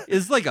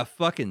 It's like a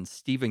fucking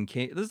Stephen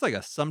King. This is like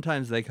a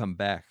Sometimes They Come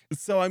Back.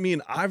 So I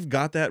mean, I've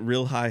got that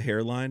real high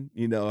hairline.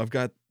 I've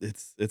got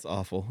it's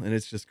awful and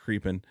it's just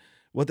creeping.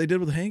 What they did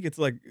with Hank, it's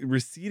like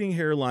receding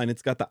hairline.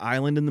 It's got the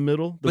island in the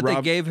middle. But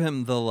they gave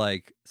him the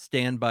like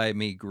Stand By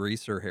Me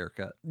greaser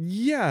haircut.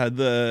 Yeah,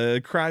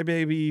 the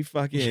crybaby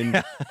fucking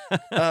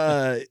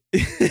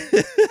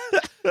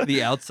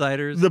The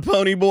Outsiders. The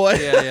pony boy.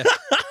 Yeah.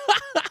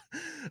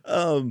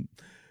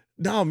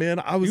 No, man,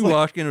 I was you like,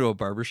 walk into a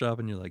barbershop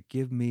and you're like,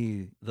 give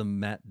me the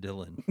Matt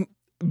Dillon.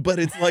 But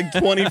it's like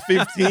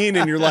 2015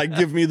 and you're like,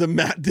 give me the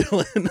Matt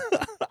Dillon.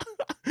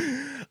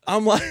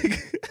 I'm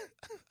like,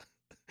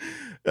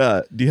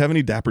 do you have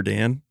any Dapper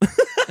Dan?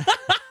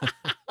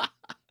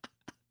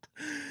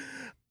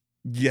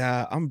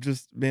 Yeah, I'm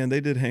just, man,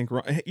 they did Hank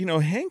wrong.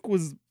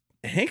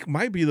 Hank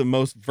might be the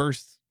most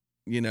versed,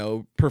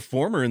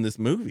 performer in this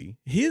movie.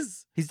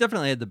 He's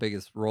definitely had the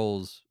biggest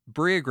roles.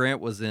 Brea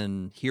Grant was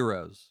in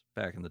Heroes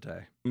back in the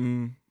day.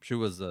 She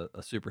was a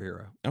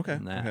superhero. Okay.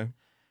 In that. Okay.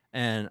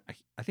 And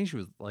I think she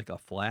was like a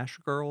Flash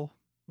girl.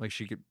 Like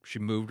she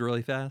moved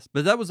really fast.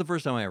 But that was the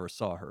first time I ever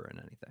saw her in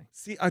anything.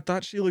 See, I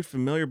thought she looked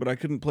familiar, but I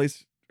couldn't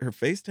place her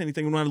face to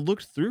anything. And when I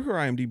looked through her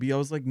IMDb, I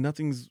was like,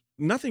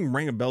 nothing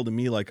rang a bell to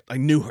me. Like I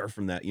knew her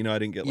from that. I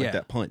didn't get like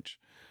that punch.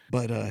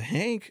 But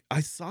Hank,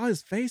 I saw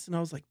his face and I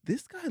was like,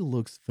 this guy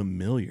looks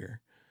familiar.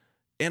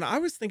 And I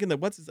was thinking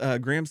that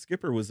Graham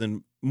Skipper was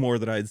in more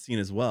that I had seen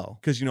as well.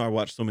 Because, I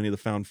watched so many of the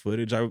found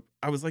footage. I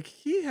was like,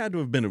 he had to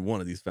have been in one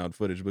of these found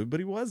footage movies,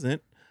 but he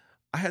wasn't.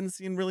 I hadn't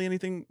seen really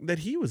anything that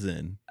he was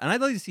in. And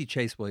I'd like to see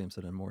Chase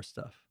Williamson in more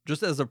stuff.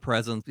 Just as a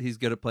presence, he's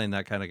good at playing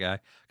that kind of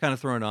guy. Kind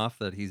of thrown off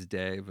that he's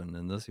Dave, and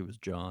in this he was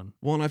John.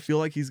 Well, and I feel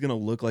like he's going to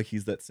look like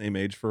he's that same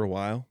age for a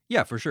while.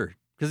 Yeah, for sure.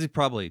 Because he's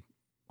probably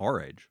our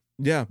age.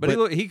 Yeah.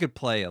 But he could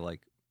play a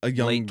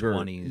younger,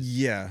 late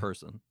 20s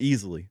person.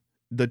 Easily.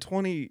 The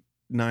 29%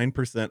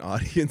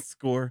 audience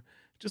score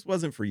just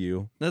wasn't for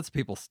you. That's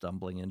people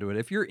stumbling into it.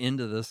 If you're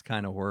into this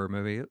kind of horror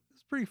movie,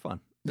 it's pretty fun.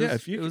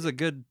 It was a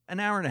good an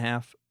hour and a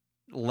half.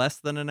 Less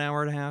than an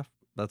hour and a half.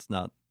 That's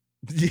not.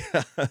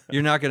 Yeah.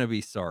 You're not going to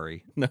be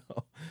sorry. No.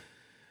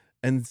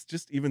 And it's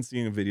just even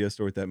seeing a video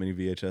store with that many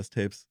VHS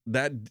tapes,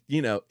 that,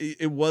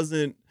 it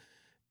wasn't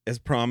as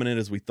prominent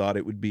as we thought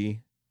it would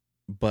be,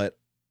 but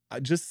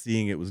just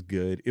seeing it was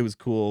good. It was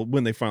cool.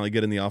 When they finally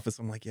get in the office,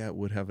 I'm like, yeah, it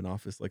would have an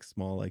office like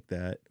small like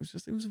that.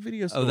 It was a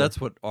video store. Oh, that's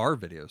what our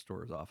video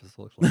store's office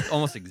looks like.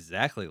 Almost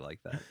exactly like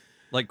that.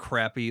 Like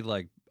crappy,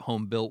 like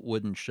home built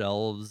wooden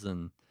shelves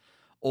and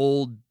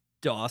old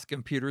DOS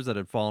computers that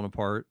had fallen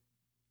apart.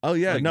 Oh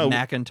yeah, like no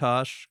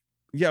Macintosh.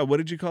 Yeah, what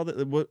did you call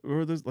that? What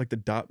were those? Like the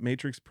dot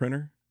matrix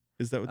printer?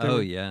 Is that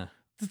what? Yeah.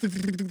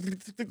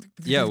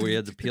 Yeah, we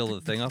had to peel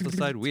the thing off the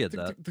side. We had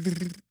that.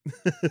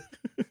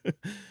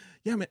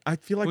 Yeah, man, I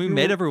feel like we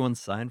made everyone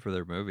sign for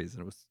their movies,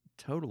 and it was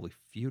totally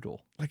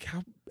futile. Like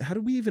how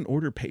did we even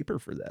order paper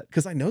for that?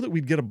 Because I know that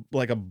we'd get a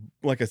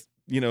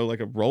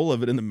roll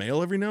of it in the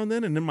mail every now and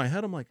then, and in my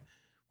head I'm like,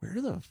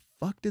 where the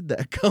fuck did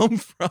that come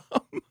from?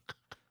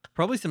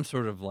 Probably some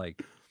sort of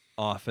like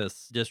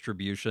office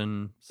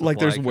distribution. Like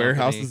there's company.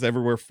 warehouses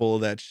everywhere full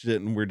of that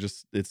shit, and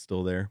it's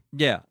still there.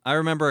 Yeah, I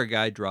remember a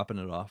guy dropping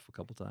it off a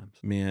couple times.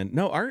 Man,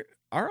 no, our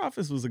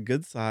office was a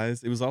good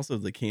size. It was also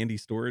the candy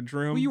storage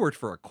room. Well, you worked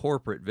for a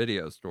corporate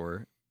video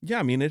store. Yeah,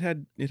 I mean it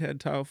had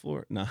tile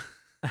floor. No,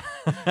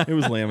 it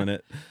was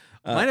laminate.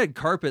 Mine had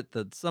carpet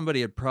that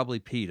somebody had probably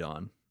peed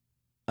on.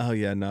 Oh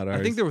yeah, not ours.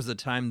 I think there was a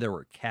time there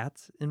were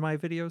cats in my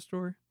video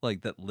store,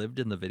 like that lived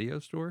in the video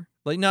store.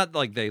 Like not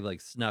like they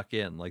like snuck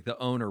in, like the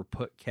owner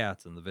put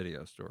cats in the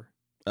video store.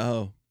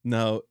 Oh,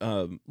 no.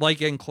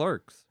 Like in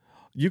Clerks.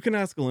 You can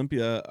ask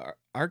Olympia.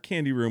 Our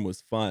candy room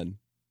was fun.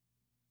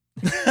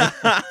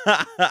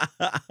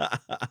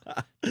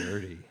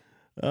 Dirty.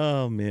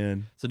 Oh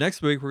man. So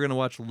next week we're going to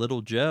watch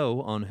Little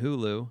Joe on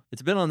Hulu.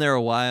 It's been on there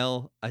a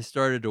while. I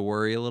started to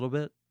worry a little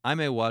bit. I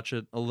may watch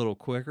it a little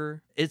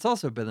quicker. It's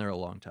also been there a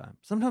long time.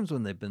 Sometimes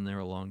when they've been there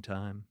a long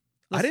time.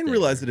 I didn't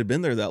realize it had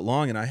been there that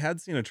long, and I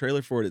had seen a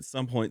trailer for it at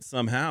some point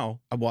somehow.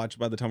 By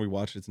the time we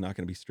watch it, it's not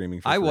going to be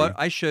streaming for free.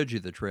 I showed you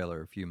the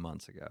trailer a few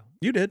months ago.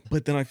 You did.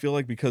 But then I feel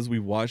like because we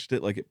watched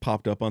it, like it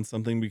popped up on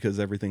something because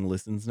everything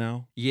listens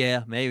now.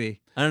 Yeah,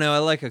 maybe. I don't know. I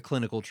like a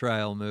clinical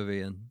trial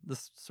movie, and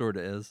this sort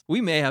of is.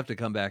 We may have to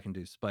come back and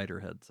do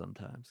Spiderhead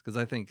sometimes, because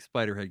I think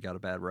Spiderhead got a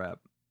bad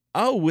rap.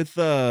 Oh, with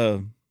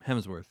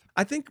Hemsworth.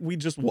 I think we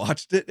just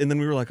watched it, and then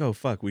we were like, oh,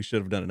 fuck, we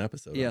should have done an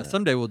episode. Yeah, on that.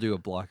 someday we'll do a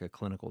block of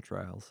clinical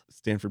trials.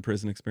 Stanford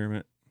Prison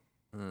Experiment.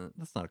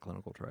 That's not a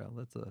clinical trial.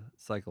 That's a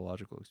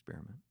psychological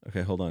experiment.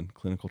 Okay, hold on.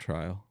 Clinical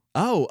trial.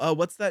 Oh,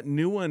 what's that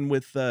new one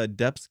with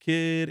Depp's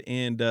kid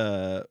and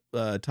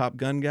Top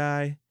Gun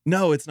guy?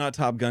 No, it's not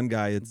Top Gun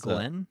guy. It's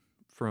Glenn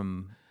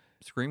from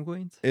Scream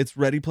Queens. It's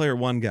Ready Player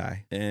One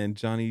guy and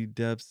Johnny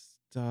Depp's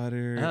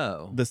daughter.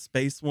 Oh, the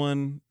space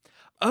one.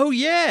 Oh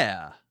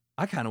yeah,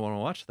 I kind of want to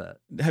watch that.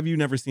 Have you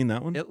never seen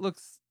that one? It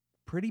looks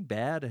pretty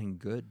bad and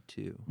good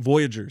too.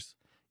 Voyagers.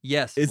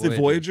 Yes. Is it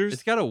Voyagers?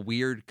 It's got a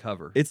weird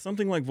cover. It's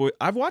something like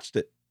I've watched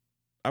it.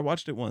 I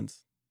watched it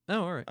once.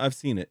 Oh, all right. I've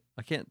seen it.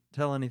 I can't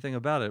tell anything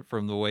about it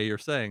from the way you're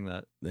saying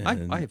that.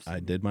 I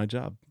did my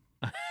job.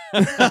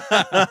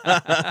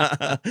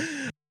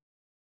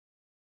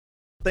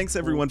 Thanks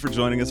everyone for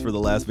joining us for the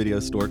Last Video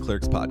Store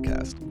Clerks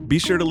podcast. Be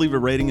sure to leave a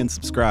rating and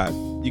subscribe.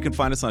 You can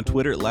find us on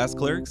Twitter at Last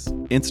Clerks,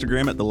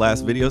 Instagram at The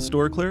Last Video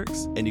Store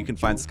Clerks, and you can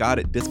find Scott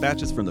at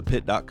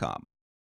dispatchesfromthepit.com.